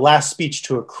 Voiceover of her last speech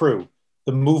to her crew.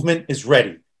 The movement is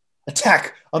ready.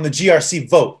 Attack on the GRC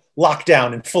vote,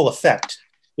 lockdown in full effect.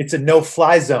 It's a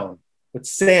no-fly zone, but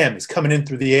Sam is coming in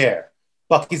through the air.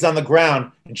 Bucky's on the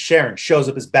ground, and Sharon shows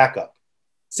up as backup.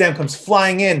 Sam comes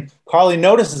flying in. Carly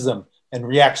notices him and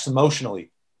reacts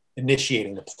emotionally,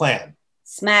 initiating the plan.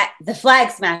 The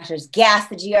Flag Smashers gas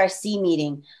the GRC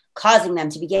meeting, causing them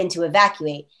to begin to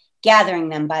evacuate, gathering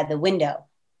them by the window.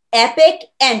 Epic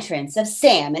entrance of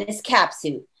Sam in his cap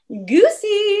suit.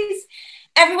 Goosies!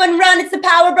 Everyone run, it's the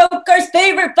Power Broker's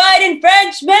favorite fighting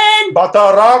Frenchman!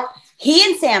 Batarak! He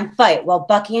and Sam fight while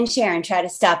Bucky and Sharon try to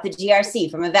stop the GRC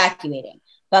from evacuating.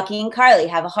 Bucky and Carly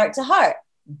have a heart-to-heart,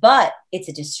 but it's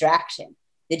a distraction.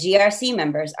 The GRC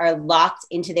members are locked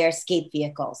into their escape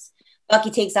vehicles.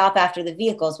 Bucky takes off after the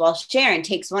vehicles while Sharon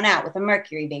takes one out with a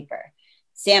mercury vapor.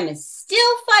 Sam is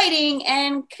still fighting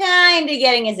and kind of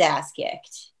getting his ass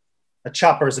kicked. A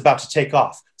chopper is about to take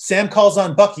off. Sam calls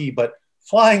on Bucky, but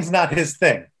flying's not his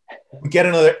thing. We get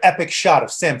another epic shot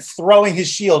of Sam throwing his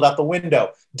shield out the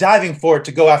window, diving for it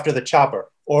to go after the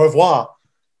chopper. Au revoir.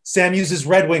 Sam uses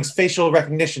Red Wing's facial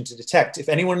recognition to detect if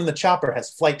anyone in the chopper has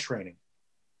flight training.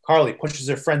 Carly pushes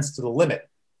her friends to the limit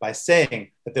by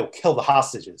saying that they'll kill the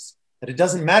hostages, that it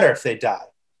doesn't matter if they die.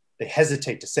 They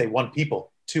hesitate to say one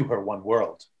people to her one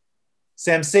world.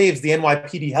 Sam saves the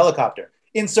NYPD helicopter.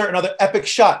 Insert another epic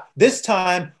shot, this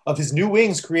time of his new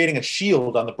wings creating a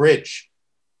shield on the bridge.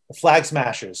 The Flag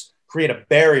Smashers create a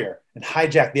barrier and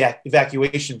hijack the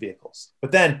evacuation vehicles.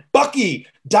 But then Bucky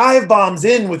dive bombs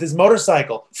in with his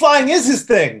motorcycle. Flying is his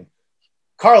thing.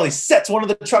 Carly sets one of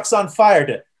the trucks on fire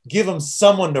to give him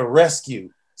someone to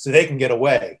rescue so they can get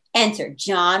away. Enter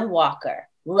John Walker.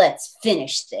 Let's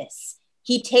finish this.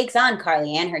 He takes on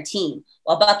Carly and her team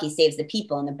while Bucky saves the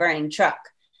people in the burning truck.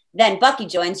 Then Bucky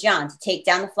joins John to take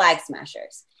down the Flag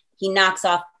Smashers. He's knocked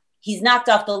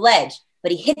off the ledge,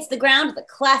 but he hits the ground with a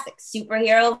classic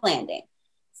superhero landing.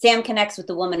 Sam connects with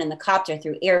the woman in the copter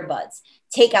through earbuds,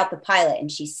 take out the pilot, and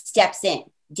she steps in.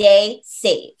 Day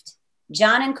saved.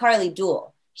 John and Carly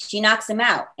duel. She knocks him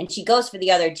out, and she goes for the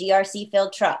other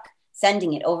GRC-filled truck,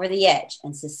 sending it over the edge,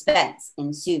 and suspense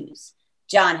ensues.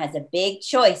 John has a big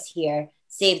choice here,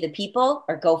 save the people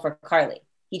or go for Carly.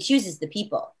 He chooses the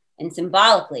people, and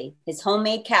symbolically, his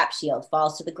homemade cap shield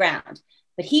falls to the ground.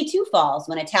 But he too falls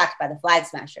when attacked by the Flag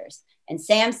Smashers, and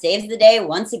Sam saves the day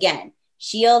once again.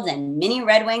 Shield and mini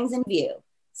Red Wings in view.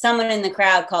 Someone in the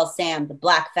crowd calls Sam the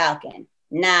Black Falcon.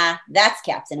 Nah, that's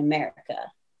Captain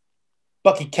America.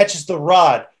 Bucky catches the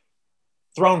rod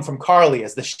thrown from Carly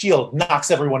as the shield knocks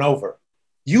everyone over.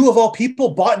 You of all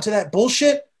people bought into that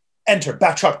bullshit? Enter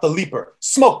Batroc the Leaper.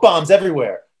 Smoke bombs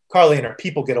everywhere. Carly and her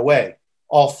people get away.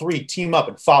 All three team up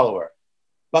and follow her.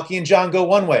 Bucky and John go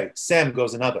one way. Sam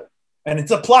goes another. And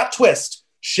it's a plot twist.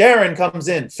 Sharon comes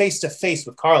in face to face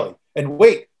with Carly. And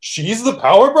wait, she's the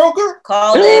Power Broker?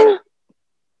 Called it.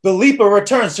 The Leaper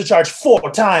returns to charge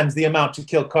 4 times the amount to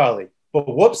kill Carly. But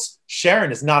whoops,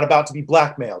 Sharon is not about to be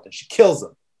blackmailed, and she kills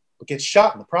him, but gets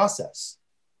shot in the process.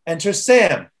 Enter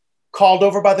Sam, called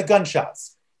over by the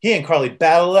gunshots. He and Carly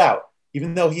battle it out,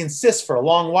 even though he insists for a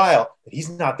long while that he's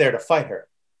not there to fight her,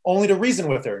 only to reason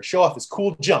with her and show off his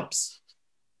cool jumps.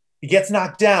 He gets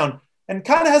knocked down and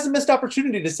kind of has a missed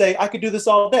opportunity to say, I could do this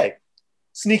all day.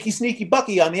 Sneaky, sneaky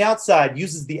Bucky on the outside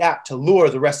uses the app to lure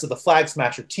the rest of the Flag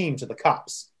Smasher team to the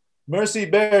cops. Mercy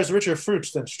bears richer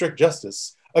fruits than strict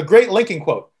justice. A great Lincoln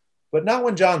quote, but not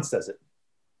when John says it.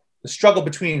 The struggle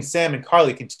between Sam and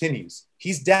Carly continues.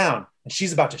 He's down, and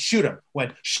she's about to shoot him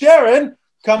when Sharon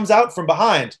comes out from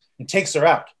behind and takes her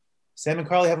out. Sam and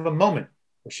Carly have a moment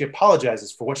where she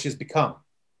apologizes for what she has become,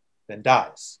 then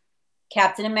dies.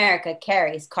 Captain America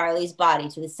carries Carly's body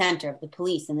to the center of the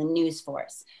police and the news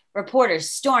force. Reporters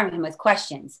storm him with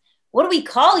questions. What do we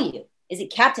call you? Is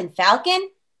it Captain Falcon?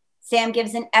 Sam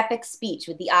gives an epic speech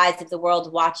with the eyes of the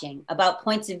world watching about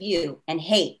points of view and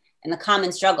hate and the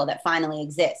common struggle that finally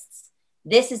exists.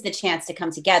 This is the chance to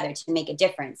come together to make a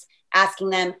difference,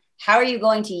 asking them, how are you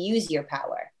going to use your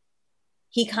power?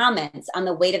 He comments on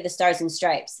the weight of the stars and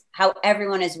stripes, how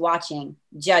everyone is watching,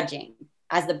 judging,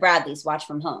 as the Bradleys watch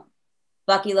from home.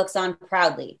 Bucky looks on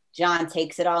proudly. John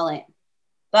takes it all in.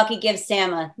 Bucky gives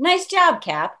Sam a nice job,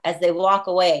 Cap, as they walk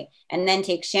away and then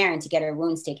take Sharon to get her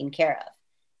wounds taken care of.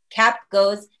 Cap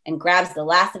goes and grabs the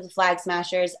last of the Flag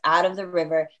Smashers out of the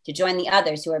river to join the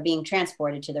others who are being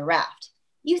transported to the raft.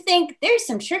 You think there's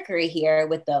some trickery here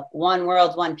with the one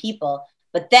world, one people,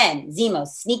 but then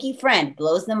Zemo's sneaky friend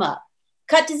blows them up.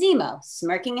 Cut to Zemo,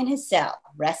 smirking in his cell,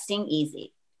 resting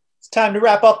easy. It's time to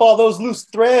wrap up all those loose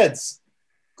threads.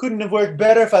 Couldn't have worked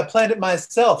better if I planned it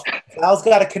myself. Val's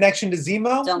got a connection to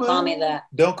Zemo. Don't call me that.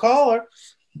 Don't call her.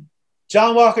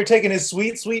 John Walker taking his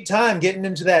sweet, sweet time getting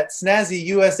into that snazzy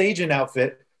U.S. agent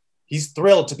outfit. He's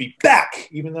thrilled to be back,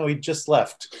 even though he just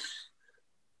left.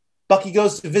 Bucky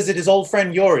goes to visit his old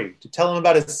friend Yori to tell him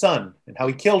about his son and how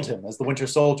he killed him as the Winter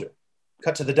Soldier.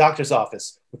 Cut to the doctor's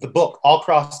office with the book all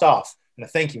crossed off and a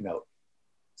thank you note.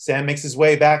 Sam makes his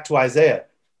way back to Isaiah,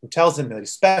 who tells him that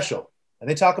he's special, and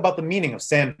they talk about the meaning of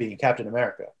Sam being Captain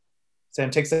America.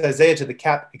 Sam takes Isaiah to the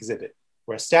Cap exhibit,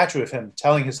 where a statue of him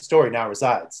telling his story now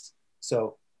resides.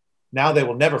 So now they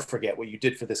will never forget what you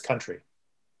did for this country.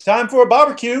 Time for a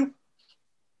barbecue.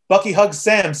 Bucky hugs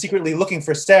Sam, secretly looking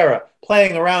for Sarah,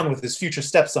 playing around with his future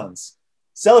stepsons.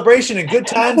 Celebration and good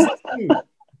times.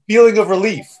 Feeling of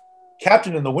relief.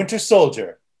 Captain and the Winter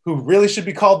Soldier, who really should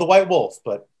be called the White Wolf,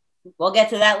 but... We'll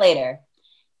get to that later.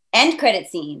 End credit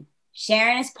scene.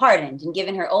 Sharon is pardoned and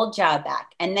given her old job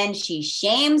back, and then she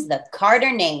shames the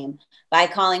Carter name by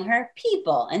calling her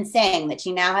people and saying that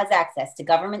she now has access to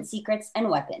government secrets and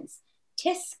weapons.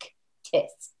 Tisk,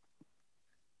 tisk.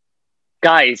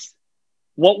 Guys,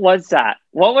 what was that?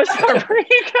 What was our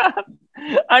recap?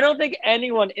 I don't think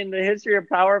anyone in the history of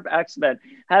Power of X-Men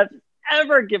has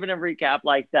ever given a recap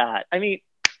like that. I mean...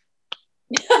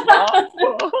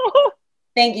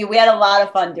 Thank you. We had a lot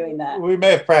of fun doing that. We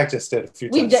may have practiced it a few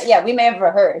times. We may have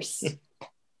rehearsed.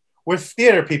 We're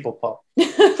theater people, Paul.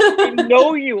 I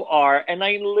know you are, and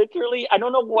I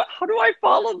don't know how do I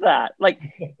follow that? I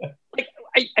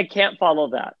can't follow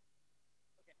that.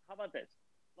 Okay, how about this?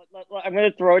 I'm going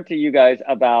to throw it to you guys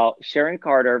about Sharon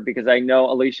Carter, because I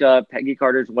know, Alicia, Peggy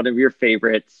Carter is one of your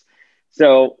favorites.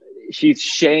 So she's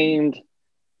shamed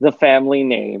the family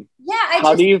name. Yeah.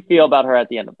 How do you feel about her at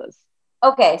the end of this?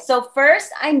 Okay, so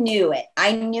first I knew it.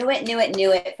 I knew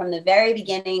it from the very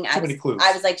beginning. I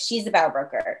was like, she's the bow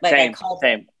broker. Same.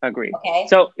 Agree. Okay.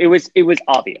 So it was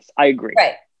obvious. I agree.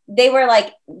 Right. They were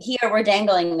like, here, we're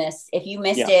dangling this. If you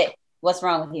missed it, what's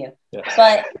wrong with you? Yeah.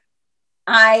 But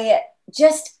I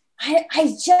just,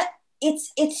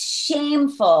 it's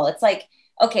shameful. It's like,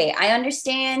 okay, I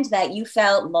understand that you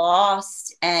felt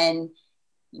lost and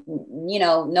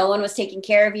no one was taking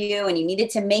care of you and you needed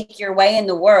to make your way in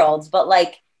the world, but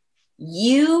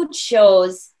you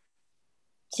chose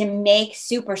to make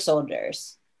super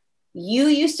soldiers. You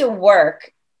used to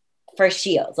work for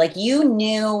S.H.I.E.L.D. You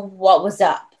knew what was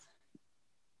up.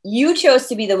 You chose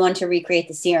to be the one to recreate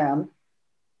the serum.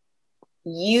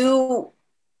 The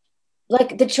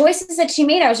choices that she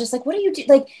made, I was just like, what do you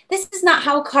do? This is not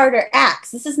how Carter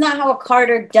acts. This is not how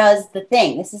Carter does the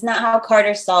thing. This is not how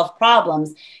Carter solves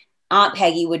problems. Aunt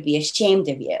Peggy would be ashamed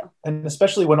of you. And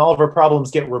especially when all of her problems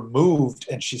get removed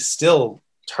and she still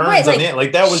turns on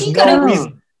it. That was no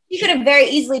reason. She could have very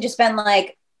easily just been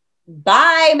like,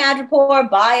 bye, Madripoor,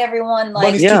 bye, everyone.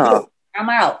 I'm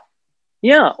out.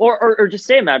 Yeah, or just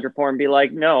say Madripoor and be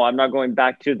like, no, I'm not going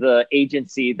back to the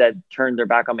agency that turned their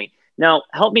back on me. Now,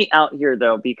 help me out here,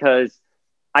 though, because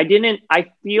I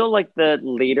feel like the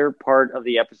later part of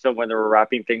the episode when they were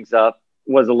wrapping things up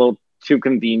was a little too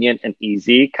convenient and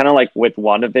easy, kind of like with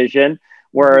WandaVision,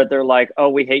 where they're like, oh,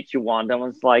 we hate you, Wanda.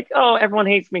 And it's like, oh, everyone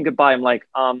hates me, goodbye. I'm like,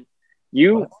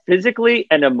 you physically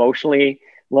and emotionally,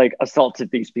 assaulted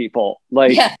these people.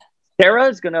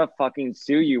 Sarah's gonna fucking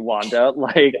sue you, Wanda.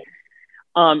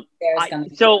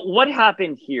 So what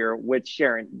happened here with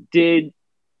Sharon? Did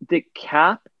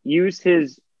Cap use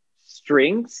his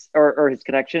strings or his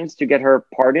connections to get her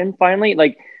pardoned finally?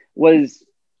 Was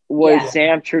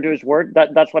Sam true to his word?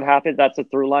 That's what happened. That's a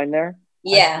through line there.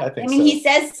 Yeah. I think mean, so. he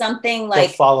says something like,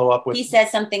 They'll follow up with, he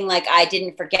says something like, I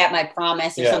didn't forget my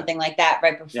promise or something like that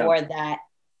right before that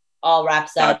all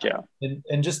wraps up. Gotcha.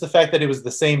 And just the fact that it was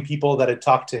the same people that had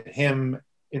talked to him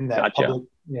in that Gotcha. public,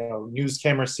 news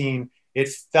camera scene, it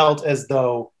felt as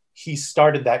though he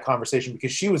started that conversation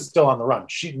because she was still on the run.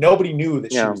 Nobody knew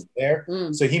that she was there.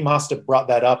 So he must have brought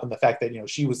that up, and the fact that,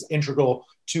 she was integral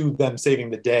to them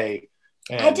saving the day.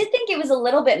 And I did think it was a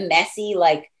little bit messy.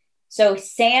 Like, so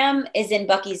Sam is in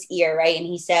Bucky's ear, right? And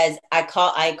he says, I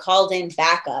called in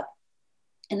backup.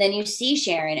 And then you see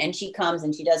Sharon, and she comes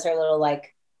and she does her little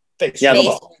like face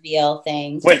reveal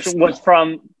thing. Which was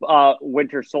from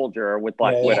Winter Soldier with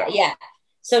Black Widow. Yeah.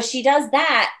 So she does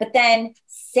that, but then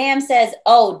Sam says,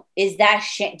 oh, is that,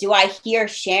 do I hear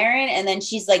Sharon? And then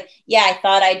she's like, yeah, I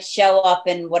thought I'd show up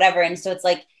and whatever. And so it's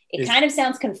like, it kind of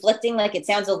sounds conflicting. Like it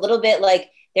sounds a little bit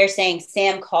like they're saying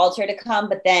Sam called her to come,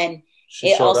 but then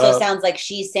it also sounds like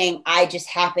she's saying, I just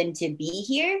happened to be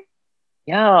here.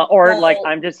 Yeah, or like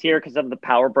I'm just here because I'm the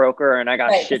power broker and I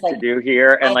got shit to do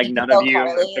here, and like none of you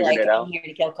figured it out. I'm here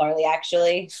to kill Carly,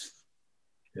 actually.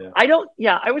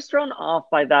 I was thrown off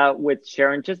by that with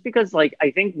Sharon just because like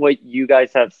I think what you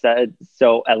guys have said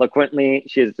so eloquently,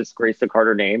 she has disgraced the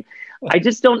Carter name. I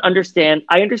just don't understand.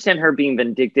 I understand her being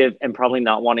vindictive and probably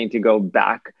not wanting to go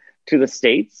back to the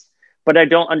States, but I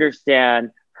don't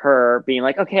understand her being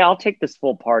like, okay, I'll take this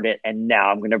full part and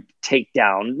now I'm going to take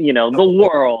down, the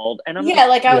world. And I'm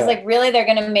I was like, really? They're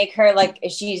going to make her like,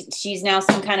 she's now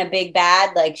some kind of big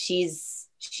bad. Like she's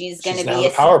going to be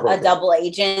a double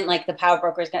agent. Like the power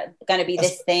broker is going to be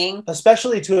this thing.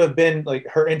 Especially to have been like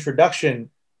her introduction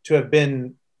to have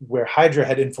been where Hydra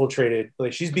had infiltrated.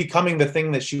 Like she's becoming the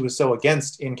thing that she was so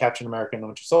against in Captain America and the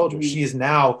Winter Soldier. Mm-hmm. She is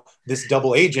now this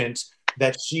double agent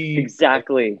that she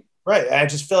exactly. Right. I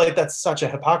just feel like that's such a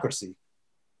hypocrisy.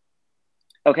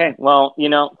 Okay. Well,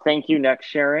 thank you next,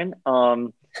 Sharon.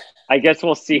 I guess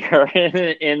we'll see her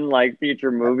in like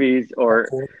future movies or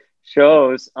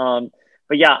shows.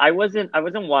 But yeah, I wasn't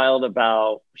wild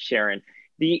about Sharon.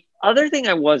 The other thing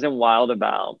I wasn't wild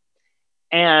about,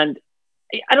 and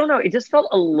I don't know, it just felt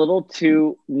a little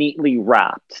too neatly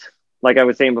wrapped. Like I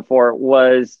was saying before,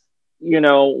 was,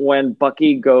 when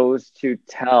Bucky goes to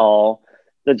tell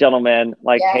the gentleman,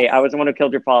 like, hey, I was the one who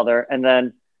killed your father. And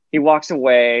then he walks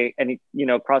away and he,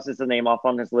 crosses the name off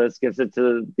on his list, gives it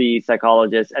to the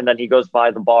psychologist. And then he goes by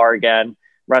the bar again,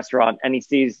 restaurant, and he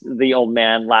sees the old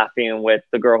man laughing with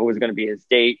the girl who was going to be his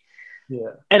date.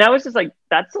 Yeah. And I was just like,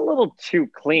 that's a little too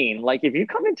clean. Like, if you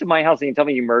come into my house and you tell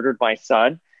me you murdered my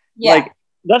son, like,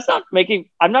 that's not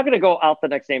I'm not going to go out the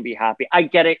next day and be happy. I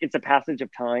get it. It's a passage of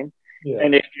time. Yeah.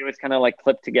 And it was kind of like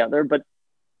clipped together, but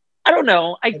I don't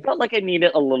know. I felt like I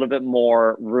needed a little bit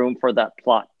more room for that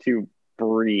plot to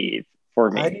breathe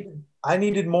for me. I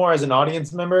needed more as an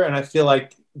audience member, and I feel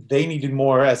like they needed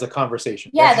more as a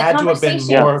conversation. Yeah, there had to have been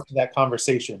more to that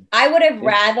conversation. I would have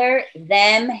rather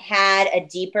them had a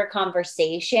deeper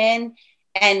conversation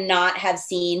and not have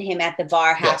seen him at the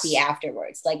bar happy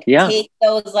afterwards. Like take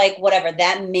those, like whatever,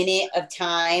 that minute of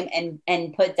time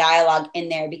and put dialogue in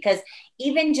there, because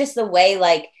even just the way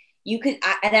like you could,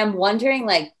 and I'm wondering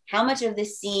like how much of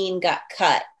this scene got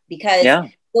cut, because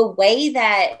the way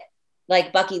that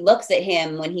like Bucky looks at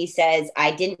him when he says,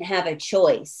 I didn't have a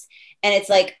choice. And it's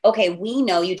like, okay, we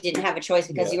know you didn't have a choice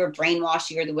because you were brainwashed,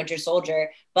 you were the Winter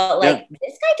Soldier, but like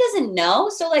this guy doesn't know.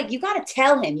 So like, you got to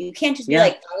tell him. You can't just be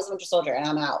like, I was the Winter Soldier and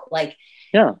I'm out. Like,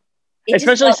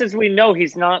 especially since we know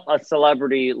he's not a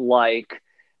celebrity like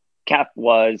Cap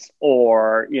was,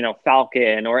 or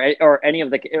Falcon, or any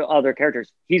of the other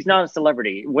characters. He's not a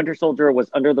celebrity. Winter Soldier was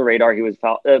under the radar. He was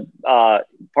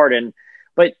pardoned.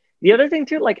 But the other thing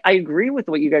too, like I agree with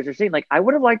what you guys are saying. Like I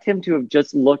would have liked him to have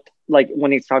just looked like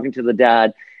when he's talking to the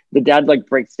dad like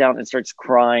breaks down and starts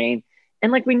crying,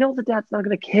 and like we know the dad's not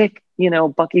gonna kick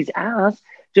Bucky's ass.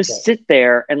 Just sit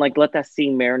there and like let that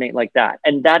scene marinate like that,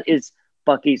 and that is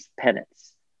Bucky's penance.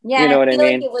 Yeah, you know what I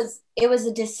mean? Like it was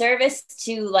a disservice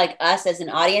to like us as an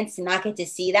audience to not get to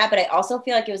see that, but I also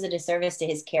feel like it was a disservice to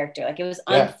his character. Like it was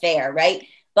unfair, right?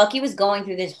 Bucky was going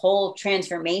through this whole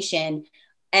transformation.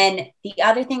 And the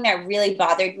other thing that really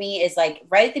bothered me is like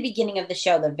right at the beginning of the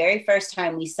show, the very first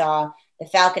time we saw the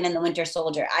Falcon and the Winter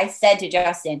Soldier, I said to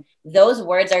Justin, those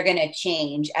words are going to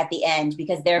change at the end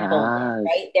because they're bold,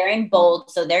 right? They're in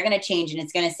bold. So they're going to change, and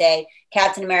it's going to say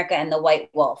Captain America and the White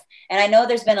Wolf. And I know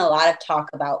there's been a lot of talk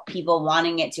about people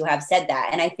wanting it to have said that.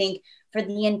 And I think for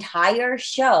the entire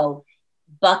show,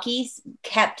 Bucky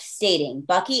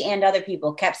and other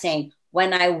people kept saying,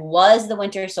 when I was the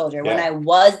Winter Soldier,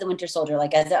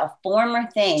 like as a former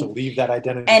thing. To leave that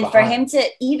identity and behind. For him to,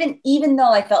 even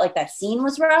though I felt like that scene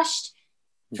was rushed,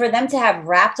 for them to have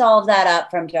wrapped all of that up,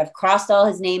 for him to have crossed all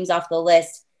his names off the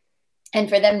list, and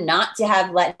for them not to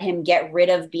have let him get rid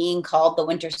of being called the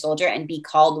Winter Soldier and be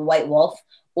called White Wolf,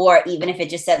 or even if it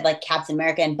just said like Captain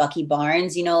America and Bucky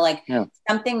Barnes, you know, like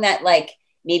something that like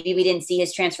maybe we didn't see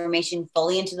his transformation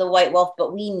fully into the White Wolf,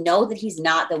 but we know that he's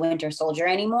not the Winter Soldier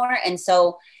anymore. And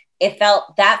so it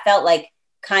felt like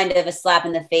kind of a slap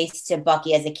in the face to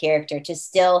Bucky as a character to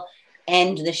still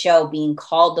end the show being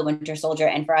called the Winter Soldier,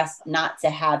 and for us not to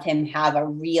have him have a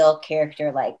real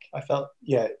character like I felt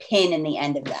pin in the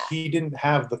end of that. He didn't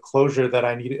have the closure that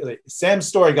I needed. Like, Sam's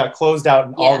story got closed out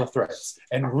in all the threads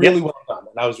and really well done.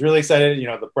 And I was really excited, you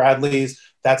know, the Bradleys,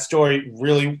 that story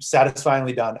really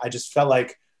satisfyingly done. I just felt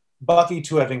like Bucky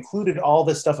to have included all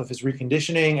this stuff of his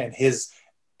reconditioning and his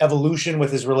evolution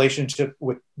with his relationship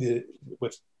with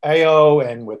Ayo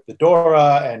and with the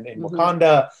Dora and in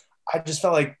Wakanda. I just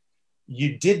felt like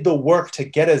you did the work to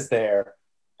get us there.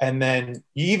 And then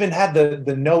you even had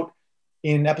the note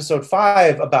in episode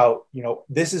 5 about, you know,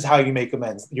 this is how you make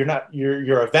amends.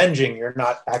 You're avenging. You're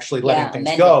not actually letting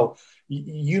things go.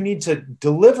 You need to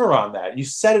deliver on that. You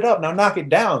set it up. Now knock it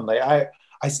down. Like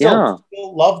I still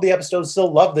love the episode,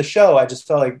 still love the show. I just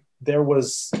felt like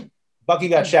Bucky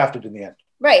got shafted in the end.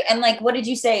 Right. And like, what did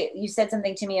you say? You said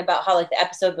something to me about how like the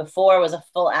episode before was a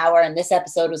full hour and this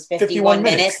episode was 51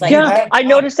 minutes. Like, yeah, I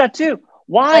noticed that too.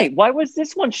 Why? Why was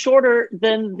this one shorter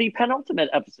than the penultimate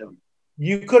episode?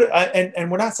 You could, and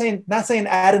we're not saying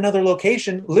add another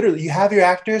location. Literally, you have your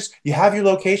actors, you have your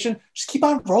location. Just keep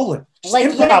on rolling. Just like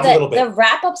improv a little bit. The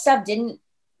wrap up stuff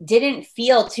didn't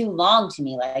feel too long to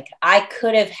me. Like I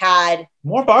could have had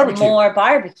more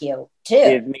barbecue too.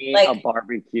 Give me like, a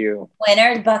barbecue. When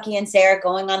are Bucky and Sarah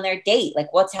going on their date?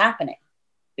 Like what's happening?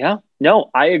 Yeah,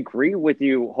 no, I agree with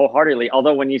you wholeheartedly.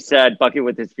 Although when you said Bucky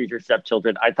with his future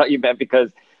stepchildren, I thought you meant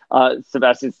because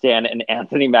Sebastian Stan and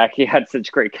Anthony Mackie had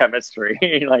such great chemistry.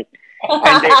 Like,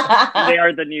 and they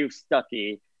are the new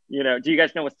Stucky. You know, do you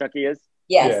guys know what Stucky is?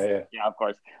 Yes. Yeah, of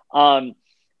course.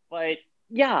 But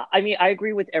yeah, I mean, I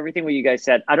agree with everything what you guys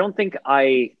said. I don't think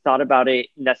I thought about it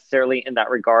necessarily in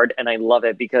that regard, and I love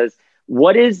it because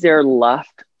what is there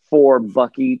left for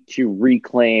Bucky to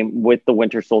reclaim with the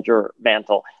Winter Soldier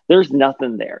mantle? There's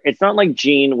nothing there. It's not like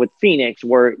Jean with Phoenix,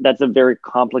 where that's a very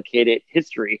complicated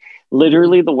history.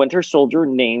 Literally, the Winter Soldier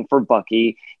name for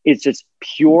Bucky is just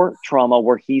pure trauma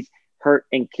where he's hurt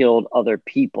and killed other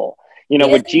people. You know,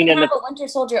 with Jean and the Winter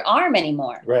Soldier arm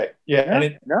anymore. Right. Yeah.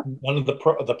 And none of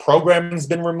the programming's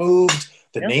been removed.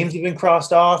 The names have been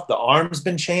crossed off. The arm's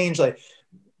been changed. Like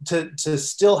to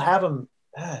still have him.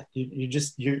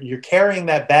 You're carrying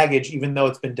that baggage, even though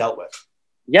it's been dealt with.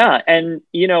 Yeah, and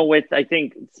you know, with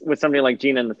something like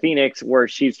Jean and the Phoenix, where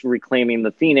she's reclaiming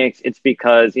the Phoenix, it's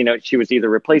because you know she was either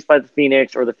replaced by the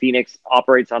Phoenix or the Phoenix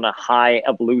operates on a high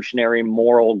evolutionary,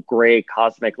 moral, gray,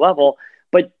 cosmic level.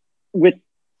 But with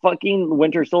fucking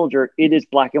Winter Soldier, it is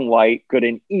black and white, good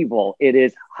and evil. It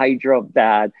is Hydra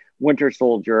bad, Winter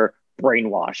Soldier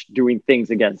brainwashed, doing things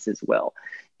against his will,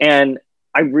 and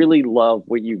I really love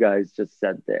what you guys just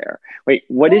said there. Wait,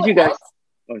 what did you guys?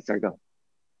 Oh, sorry, go.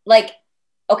 Like,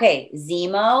 okay,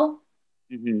 Zemo,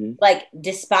 like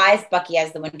despised Bucky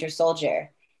as the Winter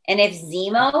Soldier, and if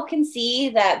Zemo can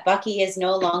see that Bucky is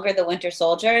no longer the Winter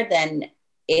Soldier, then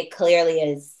it clearly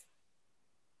is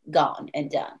gone and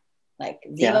done. Like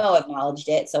Zemo acknowledged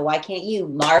it, so why can't you,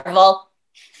 Marvel?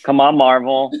 Come on,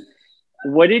 Marvel.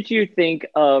 What did you think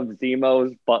of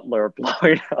Zemo's butler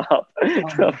blowing up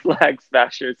the Flag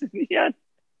Smashers in the end?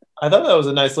 I thought that was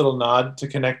a nice little nod to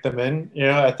connect them in. You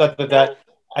know, I thought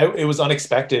it was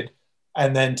unexpected.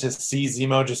 And then to see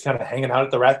Zemo just kind of hanging out at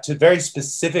the raft, to very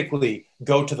specifically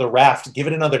go to the raft, give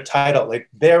it another title. Like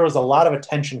there was a lot of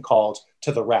attention called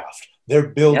to the raft. They're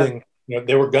building, you know,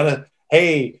 they were going to,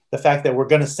 the fact that we're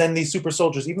going to send these super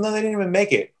soldiers, even though they didn't even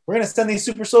make it, we're going to send these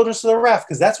super soldiers to the raft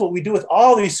because that's what we do with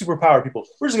all these superpower people.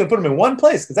 We're just going to put them in one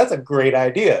place because that's a great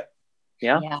idea.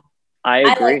 Yeah. I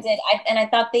agree. I liked it. I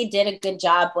thought they did a good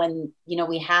job when, you know,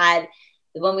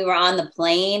 when we were on the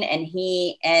plane and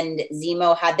he and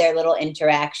Zemo had their little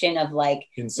interaction of like,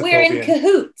 we're in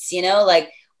cahoots, you know, like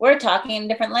we're talking in a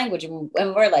different language and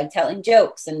we're like telling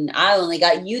jokes and I only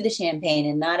got you the champagne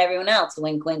and not everyone else.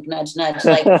 Wink, wink, nudge, nudge.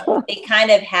 Like they kind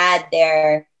of had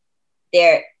their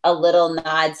a little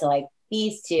nod to like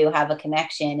these two have a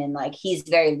connection and like he's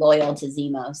very loyal to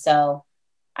Zemo. So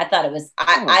I thought it was,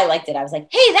 I liked it. I was like,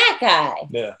 hey, that guy.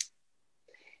 Yeah.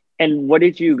 And what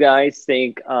did you guys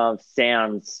think of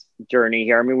Sam's journey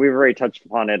here? I mean, we've already touched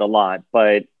upon it a lot,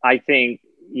 but I think,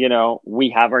 you know, we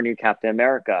have our new Captain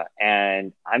America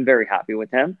and I'm very happy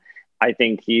with him. I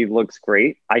think he looks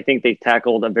great. I think they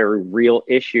tackled a very real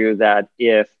issue that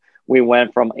if we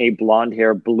went from a blonde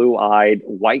hair, blue eyed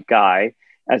white guy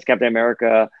as Captain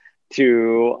America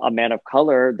to a man of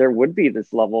color, there would be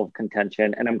this level of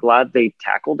contention. And I'm glad they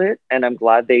tackled it. And I'm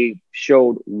glad they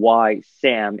showed why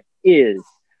Sam is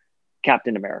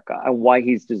Captain America and why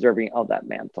he's deserving of that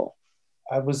mantle.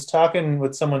 I was talking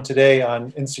with someone today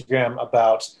on Instagram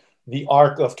about the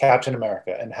arc of Captain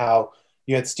America and how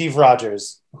you had Steve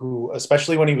Rogers, who,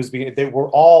 especially when he was they were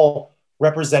all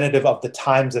representative of the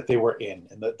times that they were in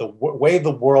and the way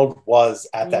the world was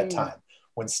at that time.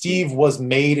 When Steve was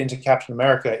made into Captain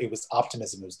America, it was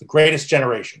optimism. It was the greatest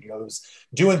generation. You know, it was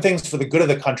doing things for the good of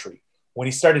the country. When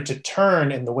he started to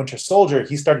turn in The Winter Soldier,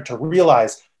 he started to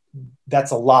realize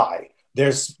that's a lie.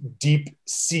 There's deep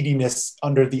seediness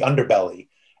under the underbelly.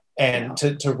 And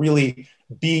to really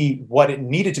be what it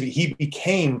needed to be, he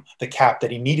became the Cap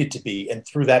that he needed to be. And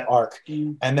through that arc.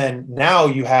 And then now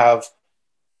you have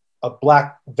a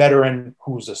Black veteran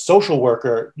who's a social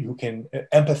worker who can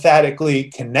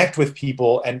empathetically connect with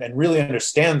people and really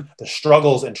understand the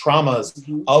struggles and traumas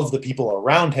of the people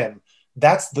around him.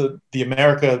 That's the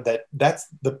America that's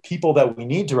the people that we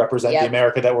need to represent the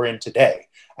America that we're in today.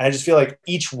 And I just feel like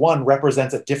each one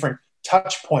represents a different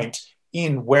touch point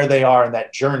in where they are in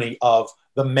that journey of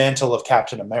the mantle of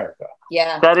Captain America.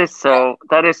 Yeah. That is so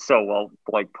well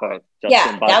like put,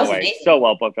 Justin, by the way. Amazing. So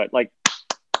well put. Like,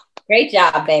 great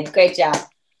job, babe. Great job.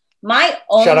 My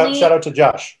only shout out to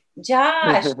Josh.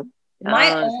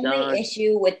 My only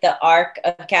issue with the arc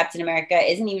of Captain America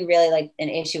isn't even really like an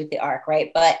issue with the arc,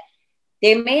 right? But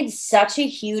they made such a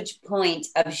huge point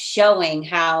of showing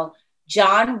how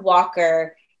John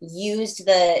Walker used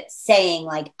the saying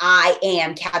like, I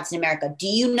am Captain America. Do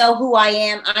you know who I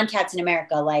am? I'm Captain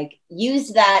America. Like,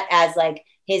 used that as like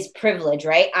his privilege,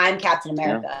 right? I'm Captain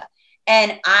America. Yeah.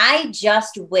 And I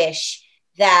just wish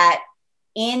that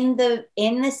in the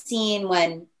scene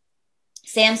when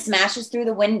Sam smashes through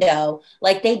the window,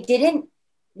 like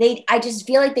I just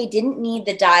feel like they didn't need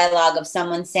the dialogue of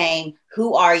someone saying,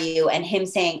 who are you? And him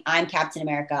saying, I'm Captain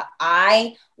America.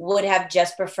 I would have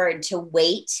just preferred to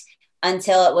wait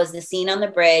until it was the scene on the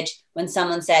bridge when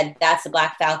someone said, that's the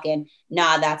Black Falcon.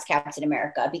 Nah, that's Captain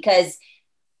America. Because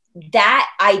that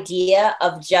idea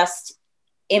of just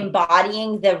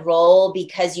embodying the role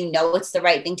because you know it's the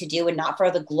right thing to do and not for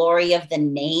the glory of the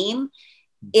name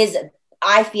is,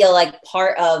 I feel like,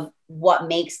 part of what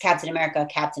makes Captain America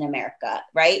Captain America,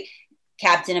 right?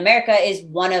 Captain America is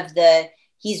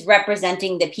he's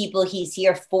representing the people. He's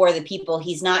here for the people.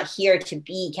 He's not here to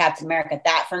be Captain America.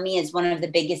 That for me is one of the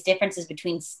biggest differences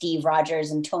between Steve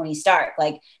Rogers and Tony Stark.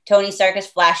 Like, Tony Stark is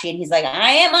flashy and he's like,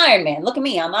 I am Iron Man. Look at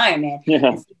me, I'm Iron Man. Yeah.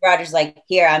 And Steve Rogers is like,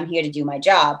 I'm here to do my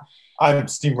job. I'm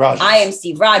Steve Rogers. I am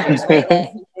Steve Rogers. Right?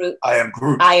 Like, I am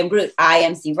Groot. I am Groot. I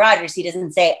am Steve Rogers. He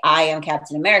doesn't say I am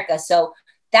Captain America. So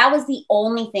that was the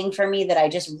only thing for me that I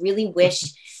just really wish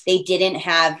they didn't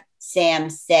have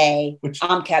Sam say,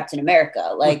 I'm Captain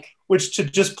America. Like, which to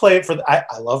just play it for,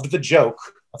 I loved the joke.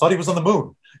 I thought he was on the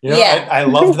moon. You know, I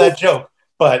loved that joke.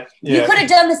 But you could have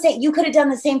done the same. You could have done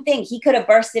the same thing. He could have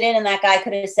bursted in, and that guy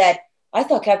could have said, I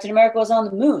thought Captain America was on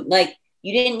the moon. Like,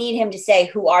 you didn't need him to say,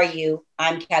 who are you?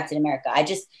 I'm Captain America.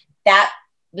 That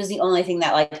was the only thing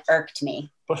that like irked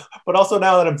me. But also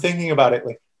now that I'm thinking about it,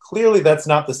 like, clearly that's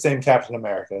not the same Captain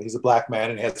America. He's a Black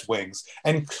man and he has wings.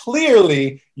 And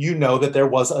clearly, you know that there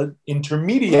was an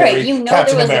intermediary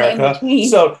Captain America.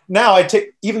 So now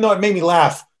even though it made me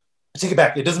laugh, I take it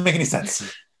back. It doesn't make any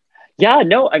sense. Yeah,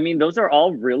 no, I mean, those are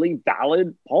all really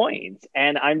valid points.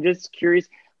 And I'm just curious.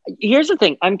 Here's the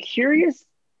thing. I'm curious,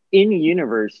 in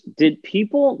universe, did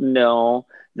people know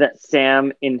that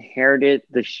Sam inherited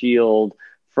the shield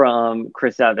from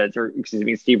Chris Evans, or excuse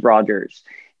me, Steve Rogers?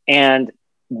 And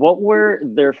what were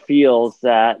their feels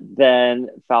that then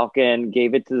Falcon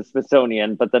gave it to the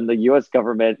Smithsonian, but then the U.S.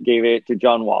 government gave it to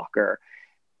John Walker?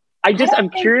 I'm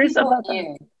curious about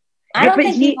that. I don't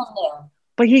think people knew.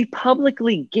 But he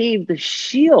publicly gave the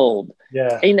shield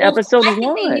in episode 1. I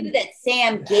think they knew that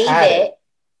Sam gave it,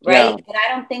 right? Yeah. But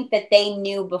I don't think that they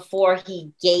knew before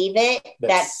he gave it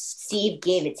that Steve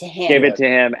gave it to him. Gave it to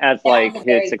him as like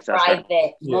his successor.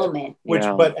 Private moment.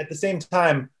 But at the same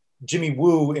time, Jimmy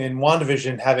Woo in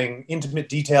WandaVision having intimate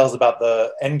details about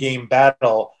the Endgame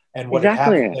battle and what had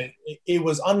happened. It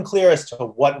was unclear as to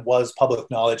what was public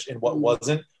knowledge and what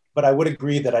wasn't. But I would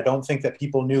agree that I don't think that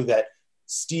people knew that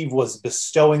Steve was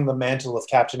bestowing the mantle of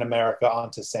Captain America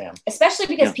onto Sam. Especially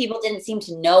because people didn't seem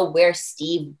to know where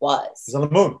Steve was. He's on the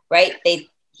moon. Right?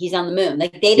 He's on the moon.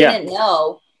 Like, they didn't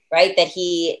know, right, that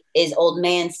he is old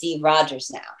man Steve Rogers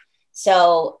now.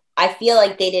 So I feel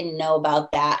like they didn't know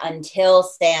about that until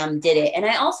Sam did it. And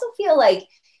I also feel like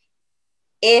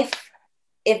if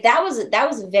if that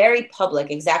was very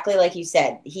public, exactly like you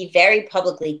said, he very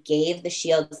publicly gave the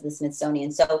shield to the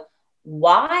Smithsonian. So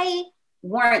why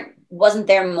wasn't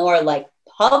there more like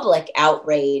public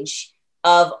outrage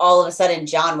of all of a sudden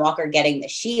John Walker getting the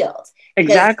shield? Because,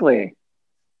 exactly.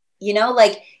 You know,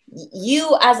 like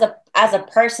you as a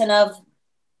person of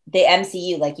the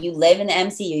MCU, like you live in the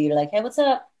MCU, you're like, hey, what's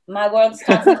up? My world's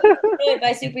constantly destroyed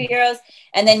by superheroes.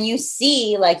 And then you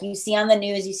see on the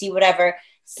news, you see whatever,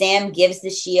 Sam gives the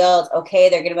shield. Okay,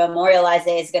 they're going to memorialize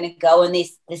it. It's going to go in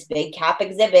this big Cap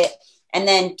exhibit. And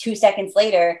then 2 seconds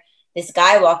later, this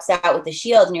guy walks out with the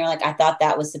shield. And you're like, I thought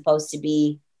that was supposed to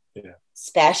be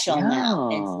special now.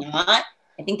 It's not.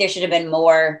 I think there should have been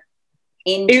more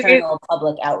internal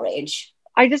public outrage.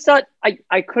 I just thought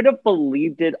I could have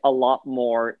believed it a lot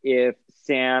more if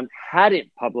Sam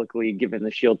hadn't publicly given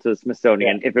the shield to the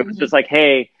Smithsonian. If it was just like,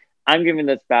 hey, I'm giving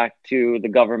this back to the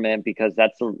government because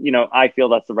that's, I feel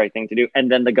that's the right thing to do.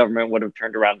 And then the government would have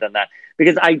turned around and done that,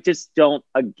 because I just don't,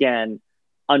 again,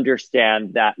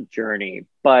 understand that journey.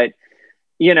 But,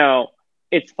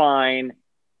 it's fine.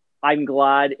 I'm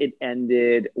glad it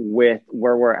ended with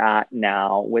where we're at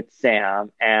now with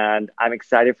Sam. And I'm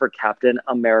excited for Captain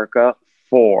America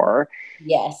 4.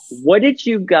 Yes. What did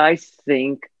you guys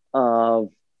think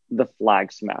of the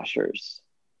Flag Smashers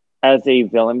as a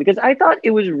villain? Because I thought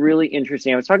it was really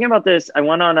interesting. I was talking about this. I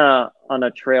went on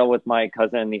a trail with my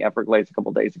cousin in the Everglades a couple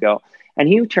of days ago, and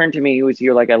he turned to me. He was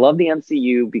here like, I love the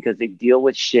MCU because they deal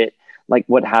with shit like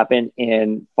what happened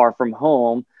in Far From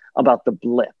Home about the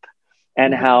blip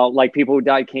and how like people who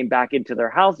died came back into their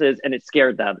houses and it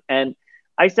scared them. And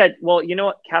I said, well, you know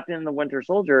what? Falcon and the Winter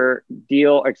Soldier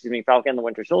deal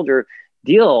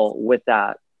with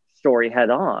that story head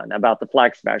on about the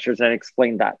Flag Smashers, and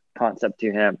explained that concept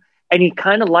to him. And he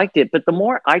kind of liked it. But the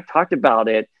more I talked about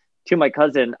it to my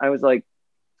cousin, I was like,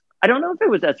 I don't know if it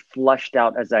was as fleshed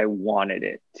out as I wanted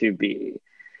it to be.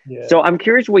 Yeah. So I'm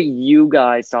curious what you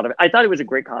guys thought of it. I thought it was a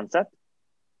great concept,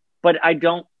 but I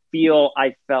don't feel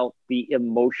I felt the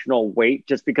emotional weight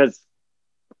just because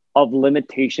of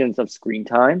limitations of screen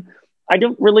time. I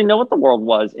don't really know what the world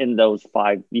was in those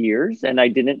 5 years, and I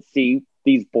didn't see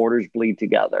these borders bleed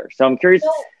together. So I'm curious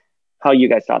how you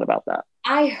guys thought about that.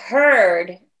 I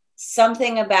heard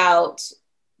something about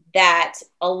that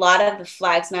a lot of the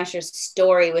Flag Smashers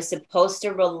story was supposed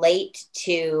to relate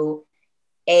to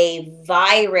a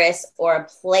virus or a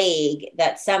plague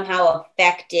that somehow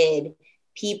affected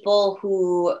people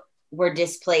who were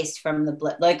displaced from the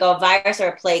blip, like a virus or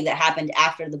a plague that happened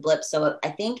after the blip. So I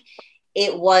think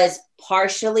it was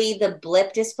partially the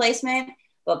blip displacement,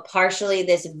 but partially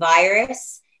this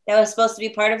virus that was supposed to be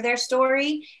part of their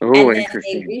story. Ooh, and then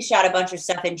they reshot a bunch of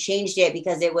stuff and changed it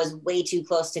because it was way too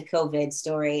close to COVID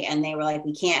story. And they were like,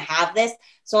 we can't have this.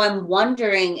 So I'm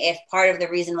wondering if part of the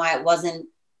reason why it wasn't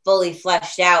fully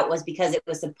fleshed out was because it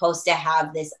was supposed to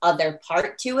have this other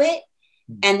part to it.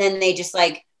 And then they just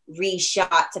like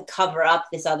reshot to cover up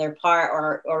this other part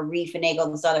or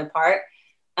refinagle this other part.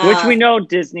 Which we know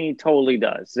Disney totally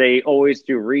does. They always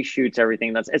do reshoots,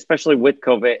 everything. That's especially with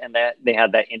COVID, and that they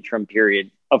had that interim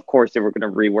period. Of course, they were going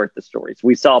to rework the stories.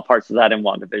 We saw parts of that in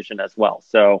WandaVision as well.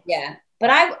 So yeah, but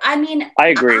I mean, I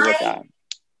agree with that.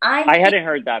 I hadn't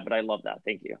heard that, but I love that.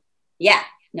 Thank you. Yeah,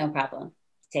 no problem.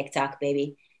 TikTok,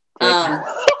 baby. I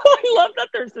love that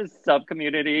there's this sub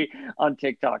community on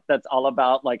TikTok that's all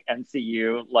about like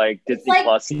MCU, like Disney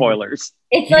Plus spoilers.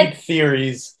 It's like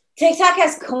theories. TikTok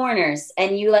has corners,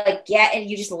 and you like and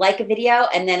you just like a video,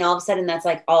 and then all of a sudden that's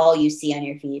like all you see on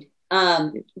your feed.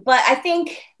 But I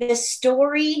think the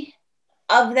story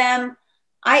of them,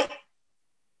 I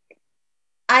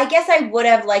guess I would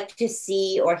have liked to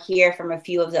see or hear from a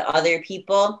few of the other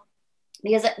people,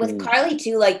 because with Carly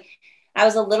too, like I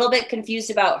was a little bit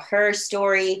confused about her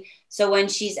story. So when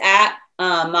she's at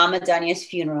Mama Dania's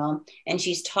funeral and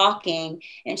she's talking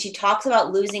and she talks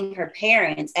about losing her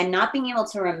parents and not being able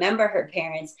to remember her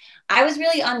parents, I was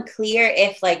really unclear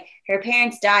if like her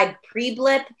parents died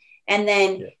pre-blip and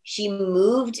then she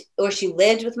moved or she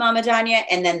lived with Mama Dania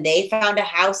and then they found a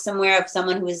house somewhere of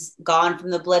someone who was gone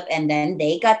from the blip and then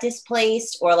they got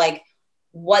displaced, or like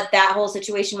what that whole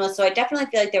situation was. So I definitely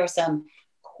feel like there were some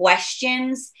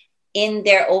questions in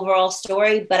their overall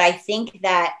story, but I think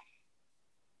that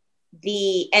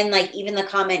and like even the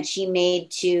comment she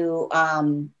made to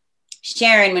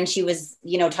Sharon when she was,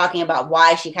 talking about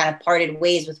why she kind of parted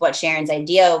ways with what Sharon's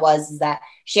idea was, is that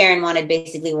Sharon wanted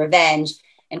basically revenge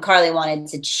and Carly wanted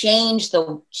to change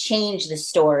the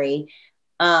story.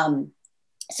 So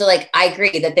like, I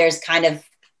agree that there's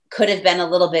could have been a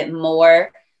little bit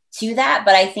more to that,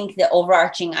 but I think the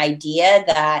overarching idea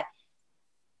that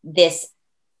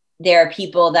there are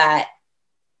people that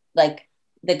like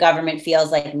the government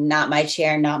feels like not my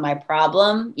chair, not my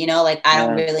problem, you know, like I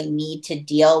don't really need to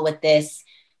deal with this.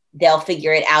 They'll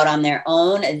figure it out on their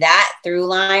own. That through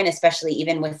line, especially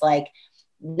even with like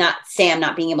not Sam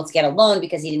not being able to get a loan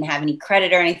because he didn't have any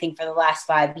credit or anything for the last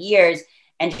 5 years.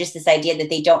 And just this idea that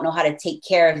they don't know how to take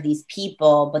care of these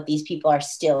people, but these people are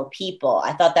still people.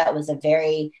 I thought that was a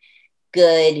very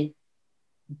good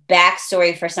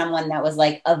backstory for someone that was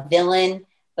like a villain,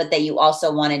 but that you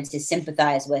also wanted to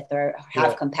sympathize with or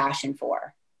have compassion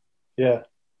for. Yeah.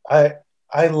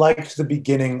 I liked the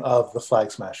beginning of the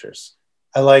Flag Smashers.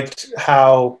 I liked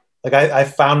how, like, I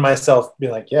found myself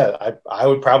being like, yeah, I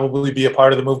would probably be a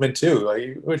part of the movement too.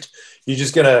 Like, you're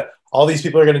just gonna, all these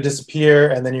people are gonna disappear,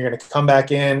 and then you're gonna come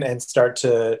back in and start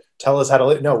to tell us how to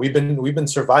live. No, we've been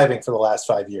surviving for the last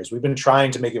 5 years. We've been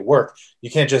trying to make it work.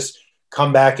 You can't just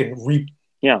come back and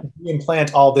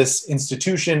reimplant all this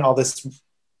institution, all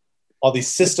these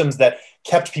systems that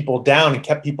kept people down and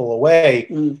kept people away.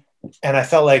 And I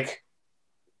felt like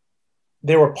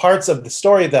there were parts of the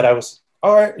story that I was,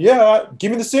 all right, yeah,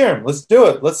 give me the serum. Let's do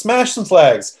it. Let's smash some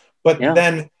flags. But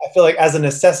then I feel like as a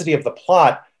necessity of the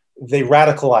plot, they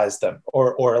radicalized them,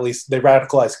 or at least they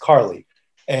radicalized Carly.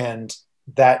 And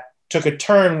that took a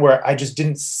turn where I just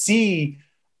didn't see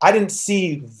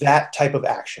that type of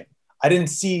action. I didn't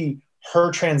see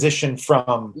her transition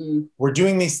from we're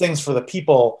doing these things for the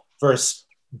people versus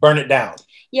burn it down.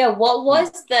 Yeah. What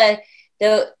was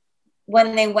the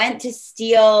when they went to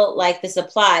steal like the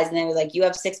supplies and they were like, you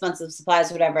have 6 months of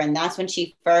supplies, whatever. And that's when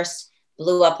she first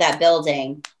blew up that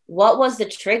building. What was the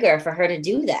trigger for her to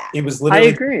do that? It was literally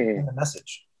I agree. the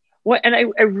message. Well, and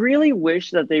I really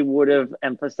wish that they would have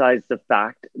emphasized the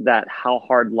fact that how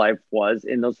hard life was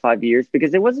in those 5 years,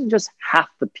 because it wasn't just half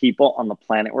the people on the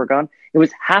planet were gone. It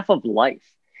was half of life.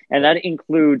 And that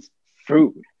includes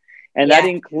food. And that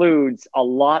includes a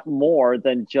lot more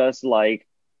than just like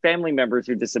family members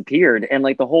who disappeared, and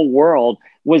like the whole world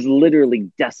was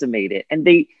literally decimated, and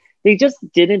they just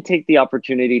didn't take the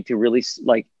opportunity to really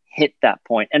like hit that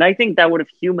point. And I think that would have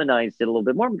humanized it a little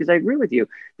bit more, because I agree with you.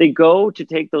 They go to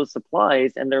take those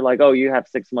supplies and they're like, oh, you have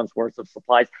 6 months worth of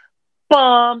supplies,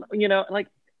 bomb, you know, like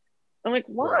I'm like,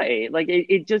 why? Like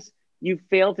it just, you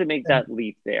fail to make that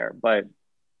leap there. But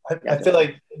I feel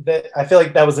like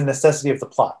that was a necessity of the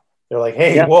plot. They're like,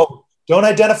 hey, whoa, don't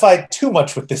identify too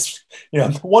much with this. You know,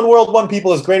 one world, one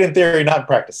people is great in theory, not in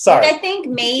practice. Sorry. But I think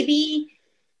maybe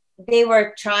they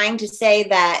were trying to say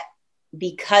that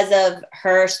because of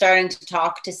her starting to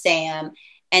talk to Sam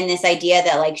and this idea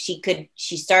that like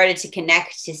she started to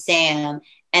connect to Sam,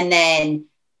 and then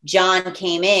John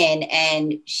came in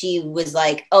and she was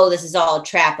like, oh, this is all a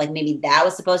trap. Like maybe that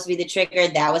was supposed to be the trigger.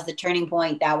 That was the turning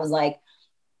point. That was like,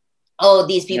 oh,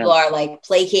 these people are like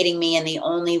placating me, and the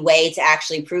only way to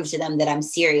actually prove to them that I'm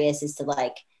serious is to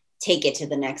like take it to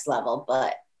the next level.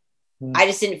 But I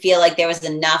just didn't feel like there was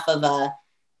enough of a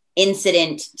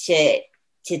incident to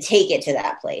take it to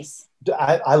that place.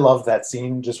 I love that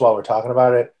scene, just while we're talking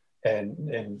about it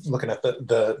and looking at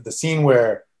the scene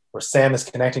where Sam is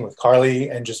connecting with Carly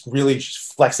and just really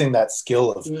flexing that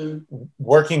skill of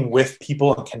working with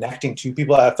people and connecting to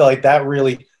people. I felt like that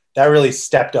really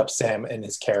stepped up Sam and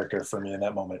his character for me in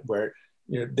that moment, where,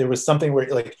 you know, there was something where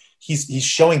like he's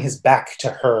showing his back to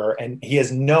her, and he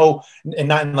has no, and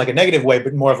not in like a negative way,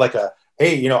 but more of like a,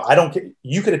 hey, you know,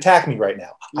 you could attack me right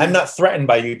now. I'm not threatened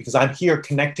by you because I'm here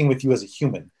connecting with you as a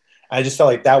human. I just felt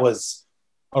like that was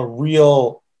a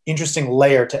real interesting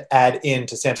layer to add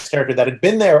into Sam's character that had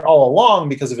been there all along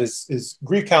because of his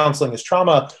grief counseling, his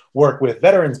trauma work with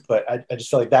veterans. But I just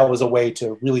felt like that was a way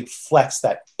to really flex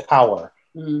that power.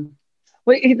 Well,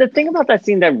 the thing about that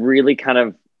scene that really kind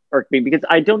of irked me, because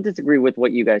I don't disagree with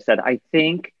what you guys said. I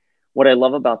think what I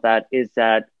love about that is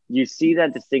that you see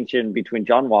that distinction between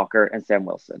John Walker and Sam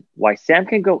Wilson. Why Sam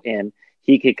can go in,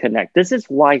 he can connect. This is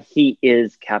why he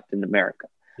is Captain America.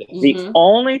 The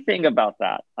only thing about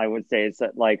that, I would say, is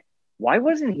that, like, why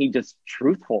wasn't he just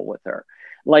truthful with her?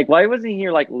 Like, why wasn't he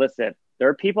like, listen, there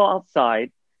are people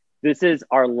outside. This is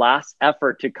our last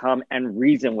effort to come and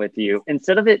reason with you.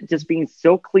 Instead of it just being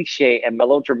so cliche and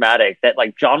melodramatic that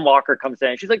like John Walker comes in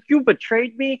and she's like, you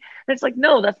betrayed me. And it's like,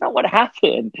 no, that's not what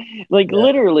happened. Like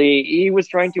literally he was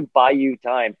trying to buy you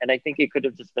time. And I think it could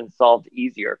have just been solved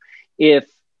easier if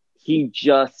he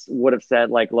just would have said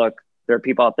like, look, there are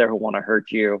people out there who want to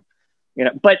hurt you, you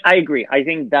know. But I agree. I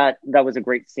think that was a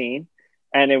great scene.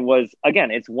 And it was,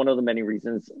 again, it's one of the many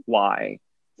reasons why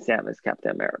Sam is Captain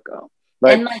America.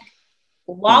 But, and like,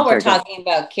 while we're talking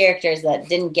about characters that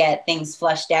didn't get things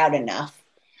fleshed out enough,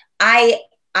 I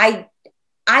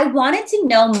wanted to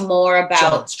know more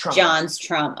about John's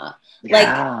trauma.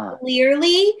 Yeah. Like,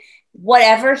 clearly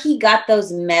whatever he got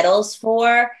those medals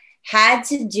for had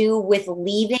to do with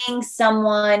leaving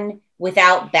someone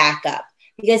without backup.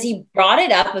 Because he brought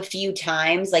it up a few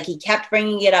times. Like, he kept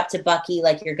bringing it up to Bucky,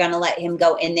 like, you're going to let him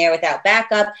go in there without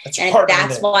backup. And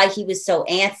that's why he was so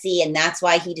antsy. And that's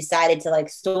why he decided to, like,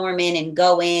 storm in and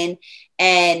go in.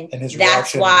 And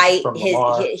that's why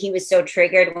he was so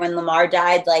triggered when Lamar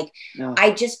died. Like,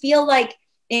 I just feel like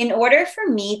in order for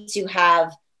me to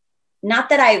have, not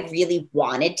that I really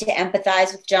wanted to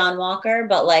empathize with John Walker,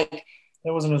 but, like, it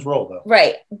wasn't his role, though.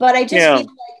 Right. But I just feel like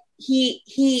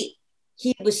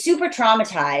he was super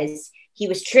traumatized. He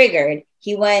was triggered.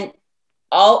 He went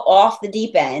all off the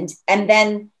deep end. And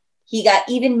then he got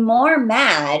even more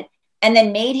mad and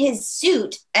then made his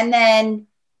suit. And then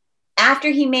after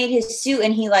he made his suit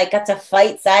and he, like, got to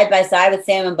fight side by side with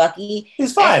Sam and Bucky,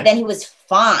 he's fine. And then he was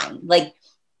fine. Like,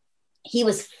 he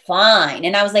was fine.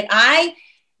 And I was like, I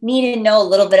need to know a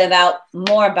little bit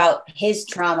more about his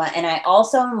trauma. And I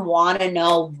also want to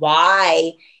know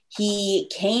why he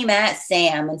came at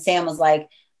Sam, and Sam was like,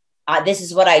 this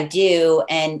is what I do.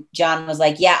 And John was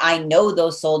like, yeah, I know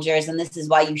those soldiers, and this is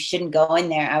why you shouldn't go in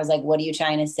there. I was like, what are you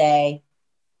trying to say?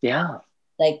 Yeah.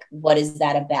 Like, what is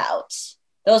that about?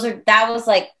 That was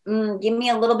like, give me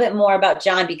a little bit more about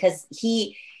John, because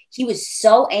he was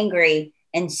so angry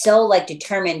and so, like,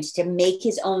 determined to make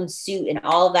his own suit and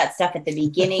all of that stuff at the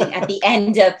beginning, at the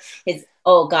end of his,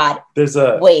 oh God.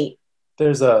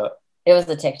 It was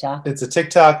a TikTok. It's a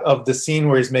TikTok of the scene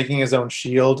where he's making his own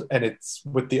shield, and it's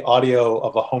with the audio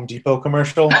of a Home Depot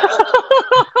commercial.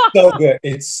 So good.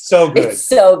 It's so good. It's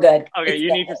so good. Okay, it's you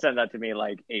so need good. to send that to me,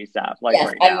 like, ASAP, like, yes,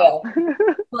 right now. I will.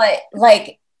 But,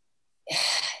 like,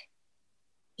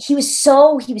 he was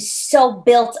so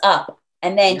built up,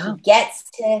 and then he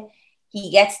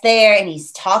gets there and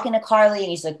he's talking to Carly and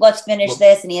he's like, let's finish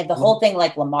this. And he had the whole thing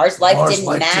like Lamar's life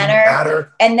didn't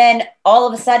matter. And then all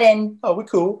of a sudden, oh, we're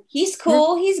cool. He's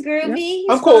cool. He's groovy. He's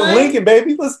I'm cool with Lincoln,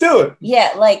 baby. Let's do it.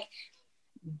 Yeah, like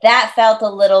that felt a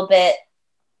little bit.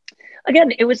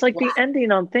 Again, it was like the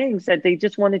ending on things that they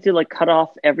just wanted to, like, cut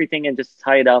off everything and just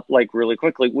tie it up, like, really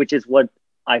quickly, which is what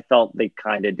I felt they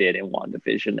kind of did in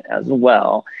WandaVision as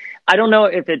well. I don't know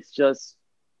if it's just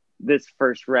this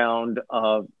first round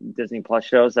of Disney Plus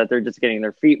shows that they're just getting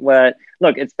their feet wet.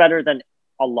 Look, it's better than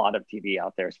a lot of TV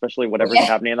out there, especially whatever's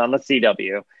happening on the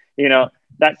CW. You know,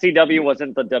 that CW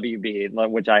wasn't the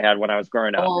WB, which I had when I was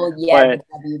growing up. Oh yeah, but,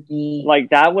 WB. like,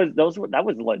 that was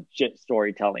legit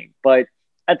storytelling. But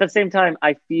at the same time,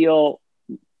 I felt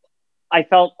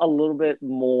a little bit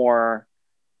more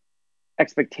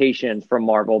expectations from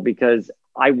Marvel, because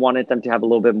I wanted them to have a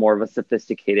little bit more of a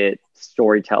sophisticated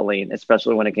storytelling,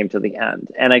 especially when it came to the end.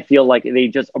 And I feel like they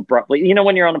just abruptly, you know,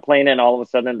 when you're on a plane and all of a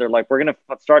sudden they're like, we're going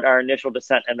to start our initial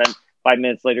descent. And then 5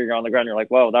 minutes later, you're on the ground. You're like,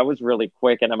 whoa, that was really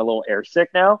quick. And I'm a little airsick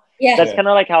now. Yeah. That's kind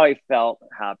of like how I felt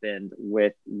happened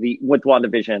with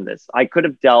WandaVision and this. I could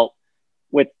have dealt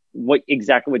with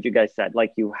exactly what you guys said.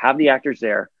 Like, you have the actors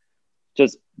there,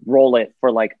 just roll it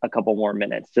for like a couple more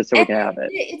minutes just so we can have it.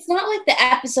 It's not like the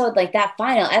episode, like that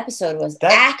final episode was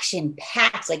action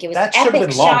packed. Like, it was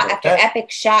epic shot after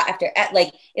epic shot after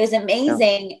like, it was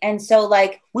amazing. Yeah. And so,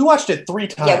 like, we watched it 3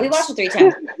 times. Yeah, we watched it 3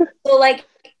 times. So, like,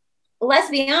 let's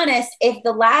be honest, if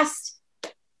the last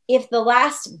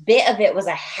bit of it was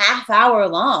a half hour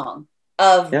long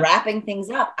of wrapping things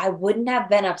up, I wouldn't have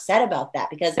been upset about that,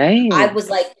 because I was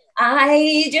like,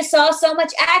 I just saw so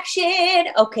much action.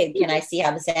 Okay, can I see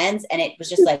how this ends? And it was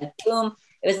just like, boom.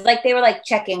 It was like they were like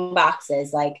checking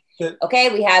boxes. Like,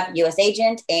 okay, we have U.S.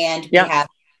 agent and we have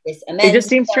this amendment. It just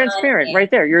seems transparent right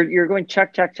there. You're going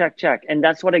check, check, check, check. And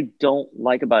that's what I don't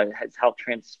like about it, is how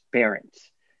transparent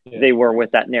they were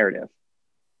with that narrative.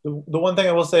 The one thing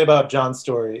I will say about John's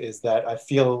story is that I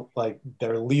feel like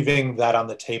they're leaving that on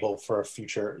the table for a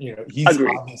future. You know, he's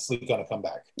obviously going to come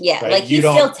back. Yeah, right? like, he's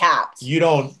still tapped. You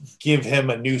don't give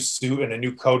him a new suit and a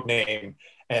new code name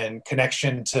and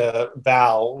connection to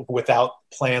Val without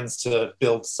plans to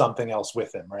build something else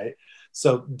with him, right?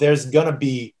 So there's gonna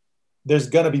be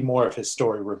more of his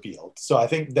story revealed. So I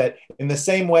think that in the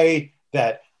same way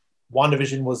that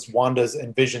WandaVision was Wanda's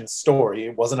and Vision's story,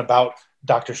 it wasn't about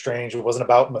Doctor Strange, it wasn't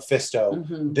about Mephisto.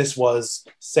 Mm-hmm. This was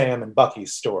Sam and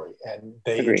Bucky's story, and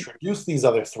they introduced these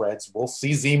other threads. We'll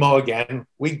see Zemo again.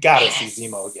 We gotta see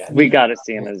Zemo again. We gotta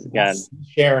see him again. We'll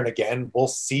see Sharon again. We'll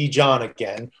see John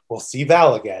again. We'll see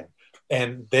Val again,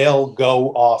 and they'll go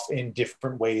off in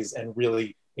different ways and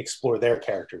really explore their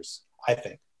characters, I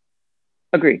think.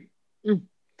 Agreed.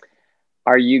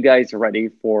 Are you guys ready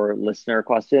for listener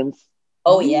questions?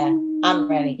 Oh yeah, I'm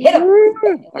ready. Hit 'em.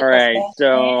 All right,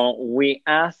 so we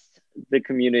asked the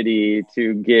community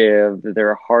to give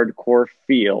their hardcore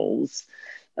feels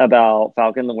about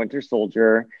Falcon the Winter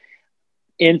Soldier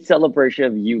in celebration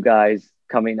of you guys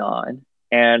coming on.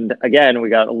 And again, we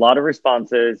got a lot of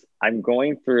responses. I'm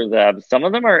going through them. Some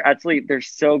of them are actually, they're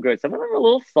so good. Some of them are a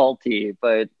little salty,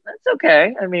 but that's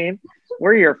okay. I mean,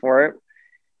 we're here for it.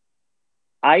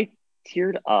 I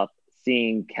teared up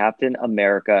seeing Captain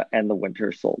America and the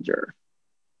Winter Soldier.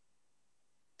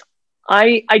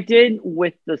 I did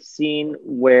with the scene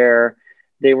where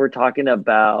they were talking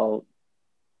about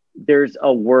there's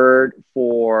a word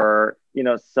for, you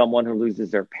know, someone who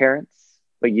loses their parents,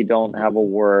 but you don't have a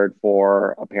word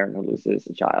for a parent who loses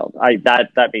a child.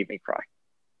 That made me cry.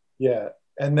 Yeah.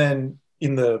 And then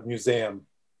in the museum,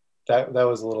 that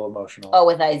was a little emotional. Oh,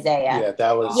 with Isaiah. Yeah,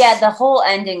 that was. Yeah, the whole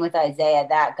ending with Isaiah,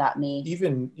 that got me.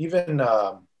 Even.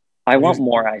 I want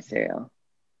more Isaiah.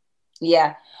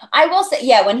 Yeah, I will say.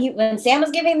 Yeah, when Sam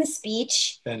was giving the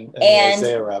speech and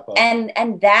Isaiah wrap up,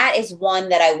 and that is one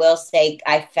that I will say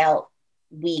I felt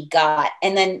we got.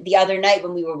 And then the other night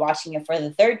when we were watching it for the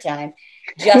third time,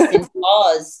 Justin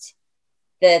paused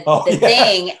the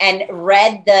thing and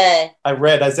read I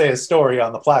read Isaiah's story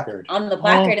on the placard. And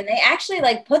they actually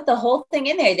like put the whole thing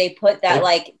in there. They put that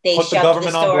they shoved the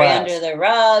story under the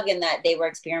rug, and that they were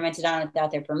experimented on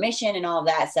without their permission and all of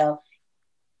that. So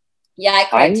yeah, I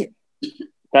cried too.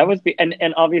 That was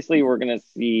and obviously we're gonna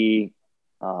see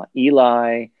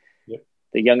Eli. Yep.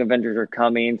 The Young Avengers are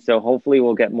coming, so hopefully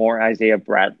we'll get more Isaiah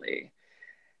Bradley.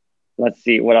 Let's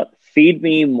see what else. Feed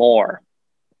me more.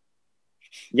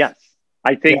 Yes,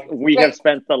 I think we have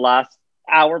spent the last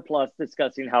hour plus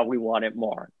discussing how we want it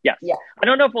more. Yes. Yeah. I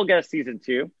don't know if we'll get a season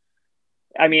 2.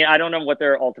 I mean, I don't know what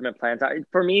their ultimate plans are.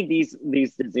 For me, these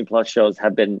Disney Plus shows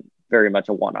have been very much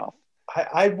a one-off.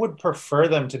 I would prefer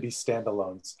them to be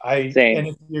standalones. Same. And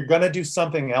if you're gonna do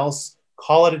something else,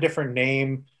 call it a different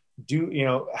name.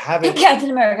 Have it Captain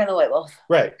America and the White Wolf.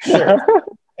 Right, sure.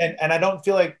 and I don't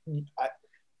feel like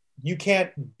you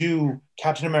can't do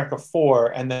Captain America 4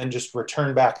 and then just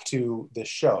return back to this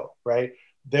show, right?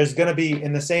 There's gonna be,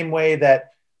 in the same way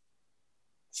that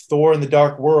Thor in the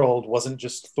Dark World wasn't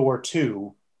just Thor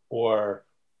 2 or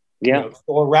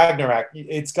or Ragnarok,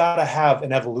 it's got to have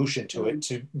an evolution to it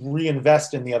to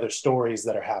reinvest in the other stories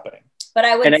that are happening. But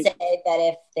I would say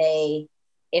that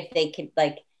if they could,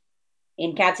 like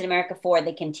in Captain America 4,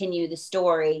 they continue the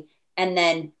story and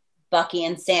then Bucky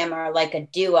and Sam are like a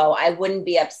duo, I wouldn't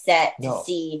be upset to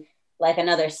see like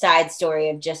another side story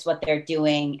of just what they're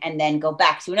doing and then go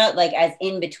back to another, like as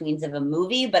in-betweens of a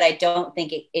movie, but I don't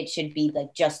think it should be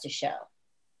like just a show.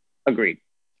 Agreed.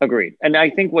 And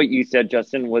I think what you said,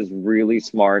 Justin, was really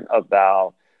smart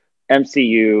about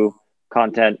MCU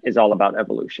content is all about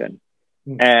evolution.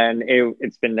 And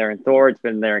it's been there in Thor, it's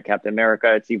been there in Captain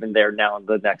America, it's even there now in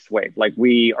the next wave. Like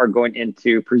we are going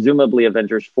into presumably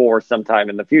Avengers 4 sometime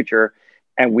in the future,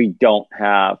 and we don't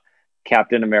have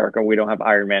Captain America, we don't have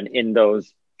Iron Man in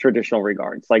those traditional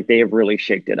regards. Like they have really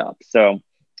shaped it up. So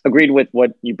agreed with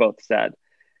what you both said.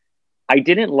 I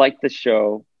didn't like the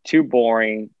show, too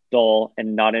boring, dull,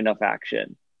 and not enough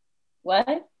action.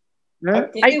 What?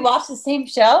 Did you watch the same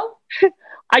show?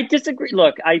 I disagree.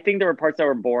 Look, I think there were parts that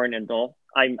were boring and dull.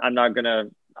 I'm not gonna.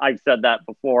 I've said that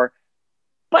before,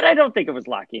 but I don't think it was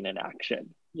lacking in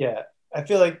action. Yeah, I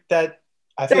feel like that.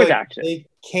 I feel like they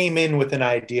came in with an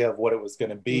idea of what it was going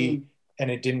to be,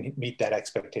 and it didn't meet that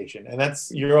expectation. And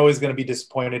you're always going to be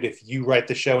disappointed if you write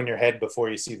the show in your head before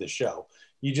you see the show.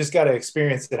 You just got to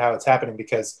experience it how it's happening,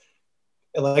 because,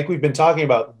 like we've been talking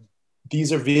about,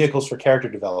 these are vehicles for character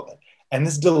development, and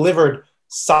this delivered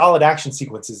solid action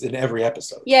sequences in every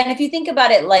episode. Yeah, and if you think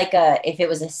about it, like if it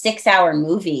was a 6-hour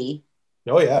movie,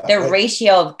 the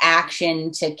ratio of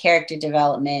action to character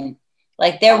development,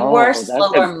 like there were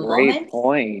slower moments.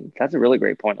 Point. That's a really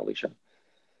great point, Alicia.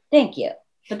 Thank you.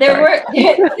 But there were.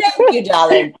 Thank you,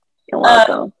 darling. You're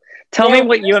welcome. Tell me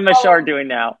what you and Michelle are doing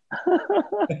now.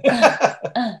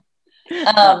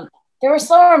 There were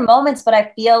slower moments, but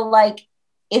I feel like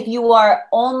if you are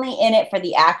only in it for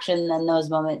the action, then those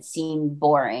moments seem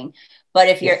boring. But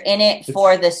if you're in it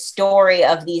for the story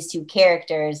of these two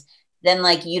characters, then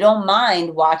like you don't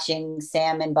mind watching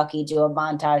Sam and Bucky do a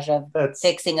montage of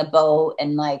fixing a boat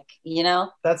and like, you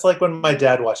know. That's like when my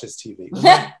dad watches TV.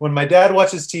 When my dad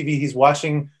watches TV, he's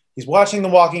watching The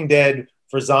Walking Dead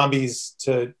for zombies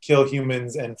to kill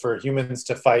humans and for humans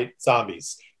to fight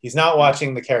zombies. He's not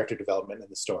watching the character development in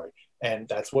the story. And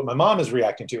that's what my mom is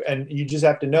reacting to. And you just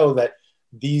have to know that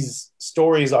these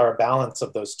stories are a balance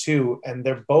of those two, and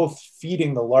they're both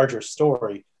feeding the larger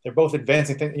story. They're both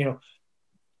advancing things. You know,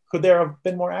 could there have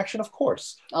been more action? Of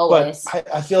course. Always. But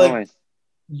I feel like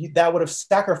that would have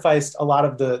sacrificed a lot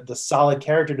of the solid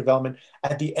character development.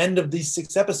 At the end of these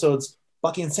 6 episodes,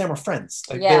 Bucky and Sam are friends.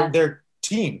 Like they're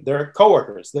team, they're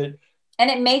coworkers. And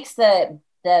it makes the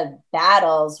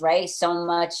battles, right, so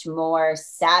much more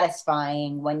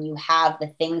satisfying when you have the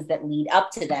things that lead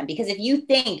up to them. Because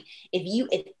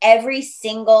if every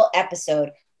single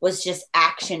episode was just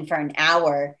action for an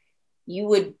hour, you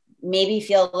would maybe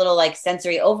feel a little like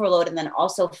sensory overload, and then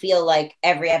also feel like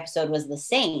every episode was the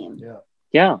same.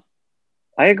 Yeah,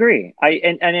 I agree.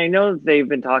 And I know they've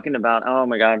been talking about, oh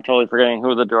my God, I'm totally forgetting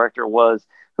who the director was,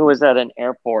 who was at an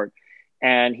airport.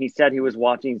 And he said he was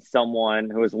watching someone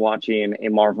who was watching a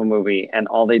Marvel movie, and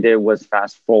all they did was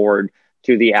fast forward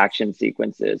to the action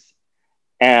sequences.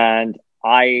 And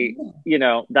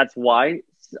that's why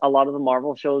a lot of the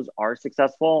Marvel shows are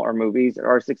successful, or movies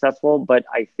are successful. But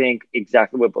I think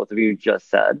exactly what both of you just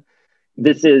said.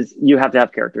 You have to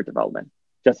have character development.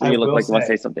 Justin, you look like you want to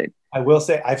say something. I will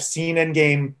say I've seen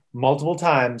Endgame multiple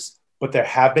times, but there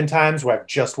have been times where I've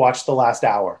just watched the last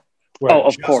hour. Where I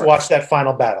just watched that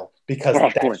final battle, because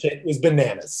that shit was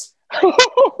bananas.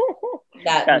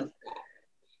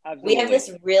 We have this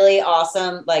really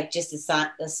awesome, like, just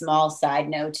a small side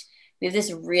note. We have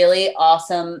this really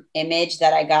awesome image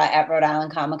that I got at Rhode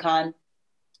Island Comic-Con.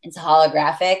 It's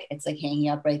holographic. It's like hanging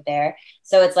up right there.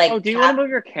 So it's like, do you want to move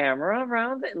your camera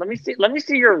around? Let me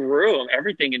see your room.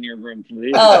 Everything in your room,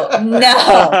 please. Oh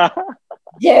no.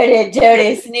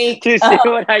 Dirty sneak. Do you see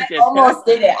what I did? I almost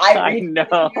did it. I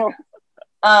know.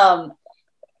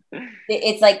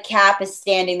 It's like Cap is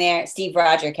standing there, Steve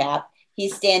Roger Cap.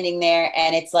 He's standing there,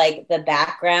 and it's like the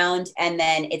background, and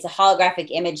then it's a holographic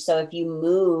image. So if you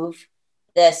move,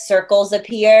 the circles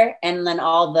appear, and then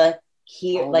all the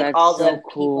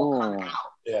people come out.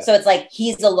 Yeah. So it's like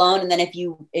he's alone, and then if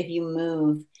you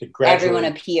move, everyone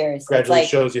appears. Gradually it's like,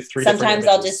 shows you 3 sometimes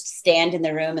I'll just stand in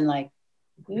the room and like,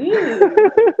 ooh.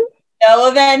 No,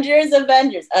 Avengers,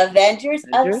 assemble. Avengers,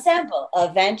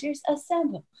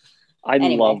 assemble. I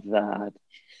love that.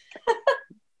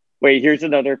 Wait, here's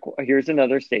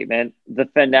another statement. The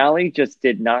finale just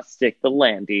did not stick the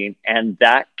landing, and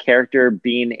that character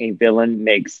being a villain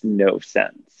makes no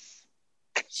sense.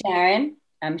 Sharon,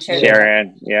 I'm sure.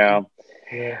 Sharon, yeah.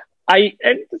 And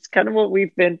it's kind of what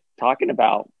we've been talking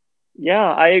about.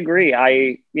 Yeah, I agree.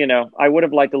 I would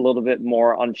have liked a little bit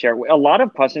more on Sharon. A lot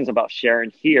of questions about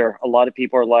Sharon here. A lot of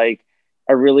people are like,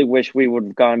 I really wish we would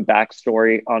have gone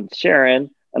backstory on Sharon.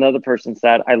 Another person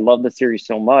said, I love the series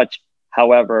so much.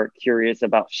 However, curious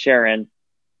about Sharon.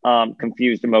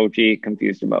 Confused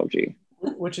emoji.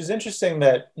 Which is interesting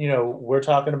that, we're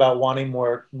talking about wanting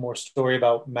more story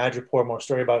about Madripoor, more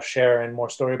story about Sharon, more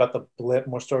story about the blip,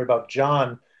 more story about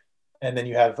John. And then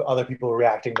you have other people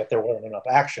reacting that there wasn't enough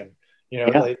action.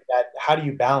 Like that. How do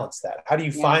you balance that? How do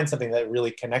you find something that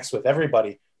really connects with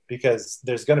everybody? Because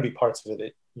there's going to be parts of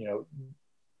it that,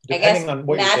 depending on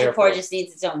what you're there for. Madripoor just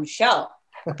needs its own show.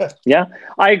 Yeah,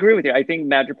 I agree with you. I think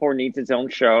Madripoor needs its own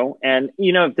show. And,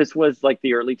 if this was like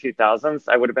the early 2000s,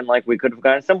 I would have been like, we could have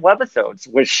gotten some webisodes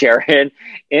with Sharon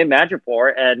in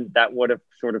Madripoor, and that would have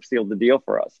sort of sealed the deal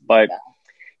for us. But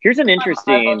here's an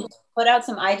interesting... Put out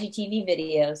some IGTV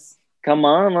videos. Come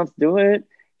on, let's do it.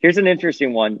 Here's an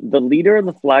interesting one. The leader of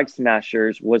the Flag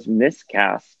Smashers was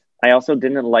miscast. I also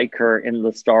didn't like her in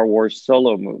the Star Wars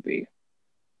Solo movie.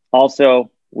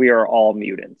 Also, we are all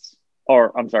mutants.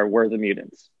 Or, I'm sorry, we're the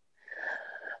mutants.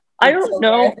 I don't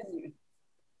know.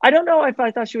 I don't know if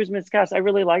I thought she was miscast. I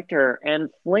really liked her. And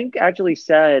Flink actually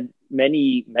said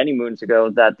many, many moons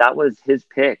ago that was his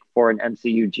pick for an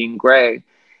MCU Jean Grey.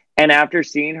 And after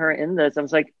seeing her in this, I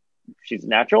was like, she's a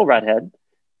natural redhead,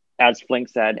 as Flink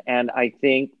said. And I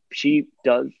think she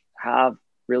does have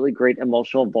really great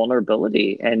emotional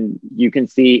vulnerability. And you can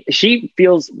see she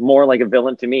feels more like a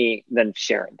villain to me than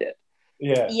Sharon did.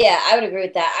 Yeah, I would agree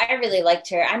with that. I really liked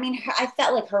her. I mean, I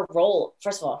felt like her role,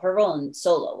 first of all, her role in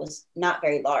Solo was not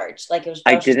very large. Like, it was.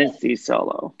 I didn't see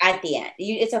Solo at the end.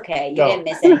 It's okay. You didn't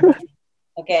miss anything.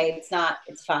 Okay,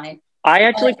 it's fine. I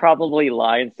actually probably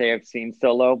lie and say I've seen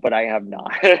Solo, but I have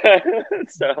not.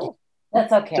 So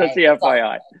that's okay. Just the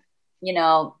FYI.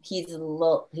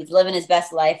 He's living his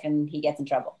best life and he gets in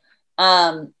trouble.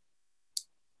 But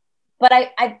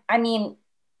I mean,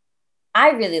 I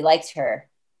really liked her.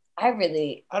 I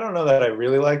don't know that I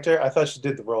really liked her. I thought she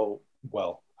did the role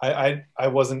well. I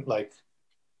wasn't like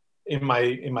in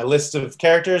my list of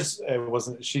characters. It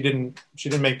wasn't. She didn't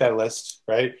make that list,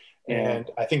 right? Yeah.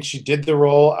 And I think she did the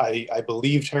role. I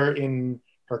believed her in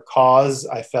her cause.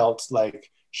 I felt like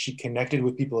she connected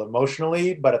with people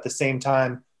emotionally, but at the same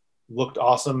time looked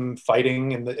awesome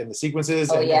fighting in the sequences.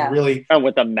 And really, and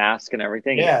with the mask and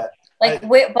everything. Yeah. Like,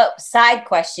 but side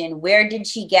question, where did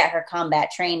she get her combat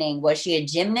training? Was she a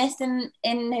gymnast in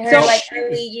her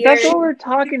early years? That's what we're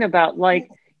talking about. Like,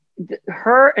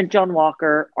 her and John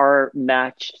Walker are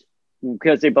matched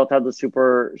because they both have the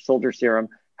super soldier serum.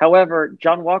 However,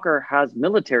 John Walker has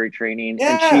military training,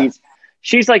 and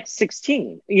she's like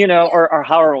 16, or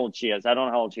however old she is. I don't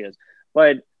know how old she is,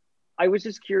 but I was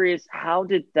just curious, how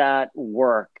did that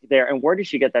work there, and where did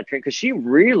she get that training? Because she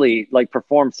really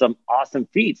performed some awesome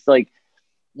feats.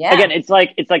 Again, it's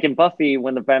like in Buffy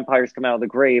when the vampires come out of the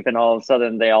grave, and all of a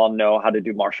sudden they all know how to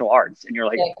do martial arts, and you're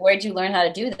like, where'd you learn how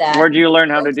to do that? Where'd you learn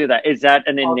how to do that? Is that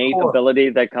an innate ability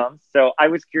that comes? So I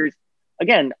was curious.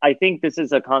 Again, I think this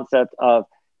is a concept of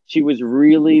she was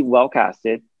really well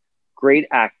casted, great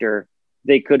actor.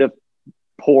 They could have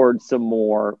poured some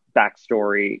more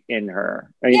backstory in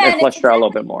her and fleshed her a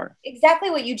little bit more. Exactly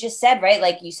what you just said, right?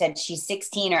 Like you said, she's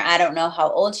 16, or I don't know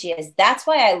how old she is. That's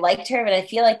why I liked her, but I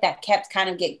feel like that kept kind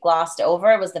of get glossed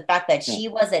over, was the fact that she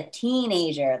was a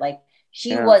teenager. Like,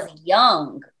 she was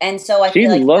young. And so I feel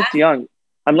like she looked young.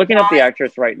 I'm looking up the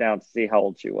actress right now to see how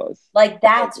old she was. Like,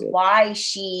 that's why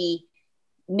she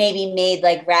maybe made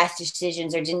like rash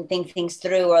decisions or didn't think things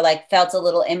through, or like felt a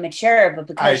little immature, but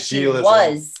because she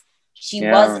was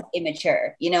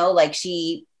immature,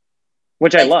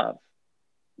 which I love.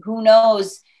 Who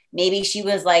knows? Maybe she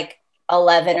was like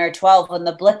 11 or 12 when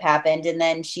the blip happened, and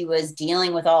then she was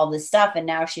dealing with all this stuff, and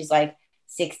now she's like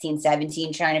 16,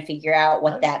 17, trying to figure out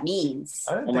what that means.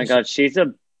 Oh my God, she's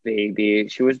a baby.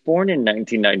 She was born in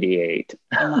 1998.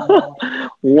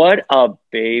 What a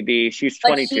baby. She's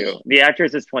 22. The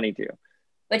actress is 22.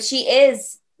 But she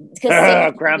is,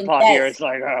 because grandpa here is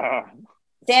like,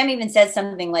 Sam even says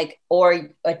something like,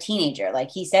 or a teenager.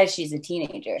 Like, he says she's a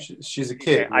teenager. She's a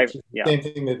kid. Same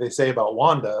thing that they say about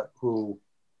Wanda, who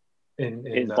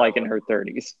is like in her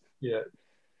 30s. Yeah.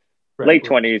 Right. Late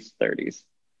 20s, 30s.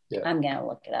 Yeah. I'm going to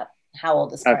look it up. How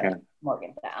old is Scarlett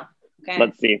Morgenthau? Okay.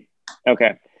 Let's see.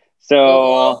 Okay.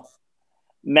 So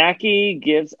Mackie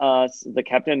gives us the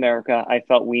Captain America I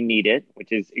felt we needed,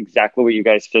 which is exactly what you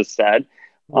guys just said,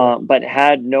 but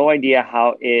had no idea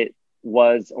how it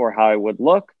was or how it would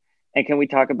look. And can we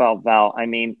talk about Val? I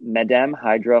mean, Madame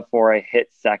Hydra for a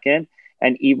hit second,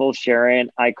 and Evil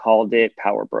Sharon, I called it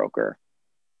Power Broker.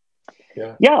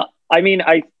 Yeah. I mean,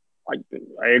 I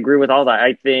agree with all that.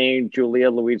 I think Julia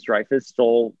Louis-Dreyfus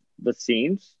stole the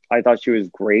scenes. I thought she was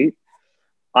great.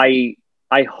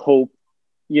 I hope,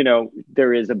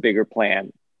 there is a bigger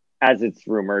plan, as it's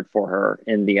rumored, for her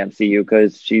in the MCU,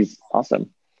 because she's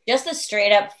awesome. Just a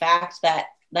straight up fact that,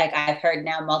 like, I've heard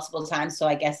now multiple times, so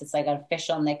I guess it's like an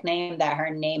official nickname, that her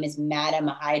name is Madam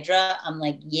Hydra. I'm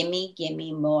like,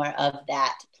 gimme more of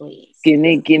that, please.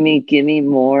 Gimme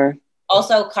more.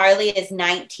 Also, Carly is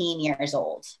 19 years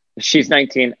old. She's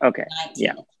 19. Okay.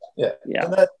 19. Yeah.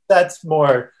 And that's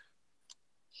more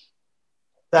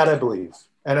that I believe.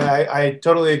 And I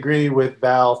totally agree with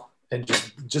Val, and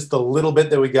just a little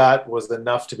bit that we got was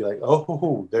enough to be like,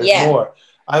 oh, there's more.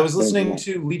 I was listening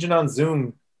to Legion on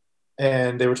Zoom,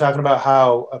 and they were talking about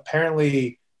how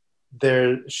apparently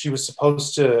she was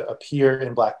supposed to appear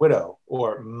in Black Widow,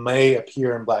 or may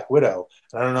appear in Black Widow.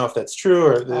 And I don't know if that's true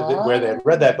or where they had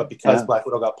read that, but because Black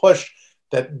Widow got pushed,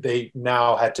 that they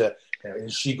now had to,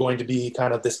 is she going to be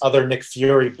kind of this other Nick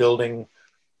Fury building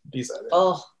these?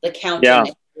 The counter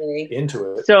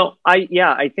into it. So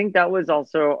I think that was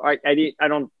also, I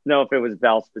don't know if it was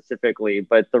Val specifically,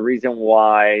 but the reason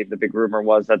why the big rumor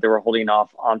was that they were holding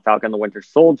off on Falcon the Winter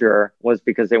Soldier was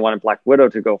because they wanted Black Widow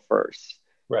to go first.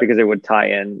 Right. Because it would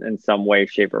tie in some way,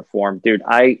 shape, or form. Dude,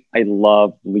 I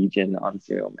love Legion on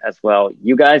Zoom as well.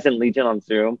 You guys in Legion on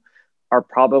Zoom are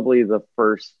probably the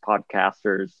first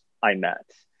podcasters I met.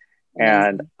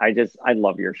 And I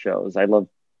love your shows. I love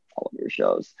all of your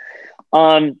shows.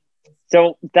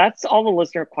 So that's all the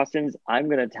listener questions I'm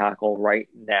going to tackle right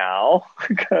now,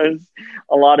 because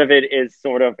a lot of it is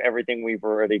sort of everything we've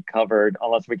already covered,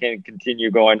 unless we can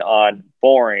continue going on.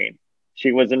 Boring.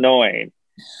 She was annoying.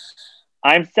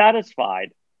 I'm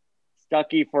satisfied.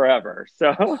 Stucky forever.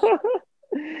 So,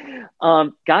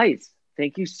 guys,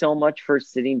 thank you so much for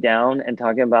sitting down and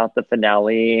talking about the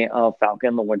finale of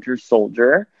Falcon the Winter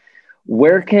Soldier.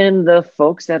 Where can the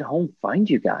folks at home find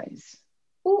you guys?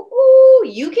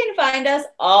 You can find us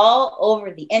all over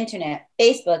the internet,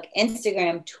 Facebook,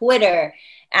 Instagram, Twitter,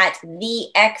 at The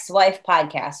Ex-Wife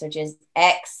Podcast, which is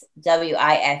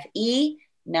XWIFE,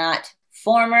 not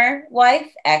former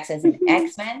wife, X as in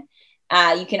X-Men.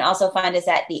 You can also find us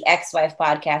at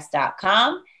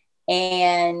theexwifepodcast.com.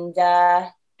 And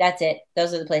that's it.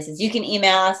 Those are the places. You can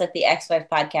email us at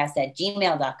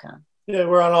theexwifepodcast@gmail.com. Yeah,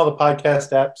 we're on all the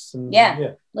podcast apps. And,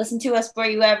 yeah. Listen to us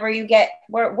wherever you get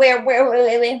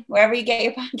wherever you get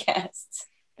your podcasts.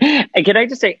 And can I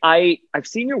just say, I've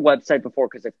seen your website before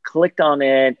because I've clicked on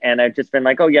it and I've just been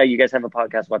like, oh yeah, you guys have a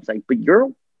podcast website, but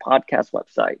your podcast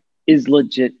website is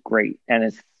legit great and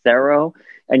is thorough,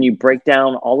 and you break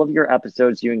down all of your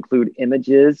episodes. You include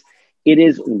images. It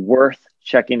is worth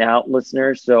checking out,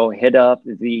 listeners. So hit up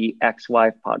the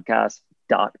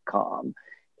xwifepodcast.com.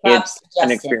 Props It's to an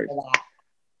Justin experience. for that.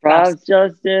 Props,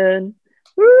 Justin.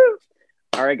 Woo!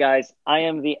 All right, guys. I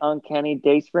am the Uncanny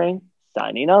Dayspring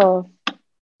signing off.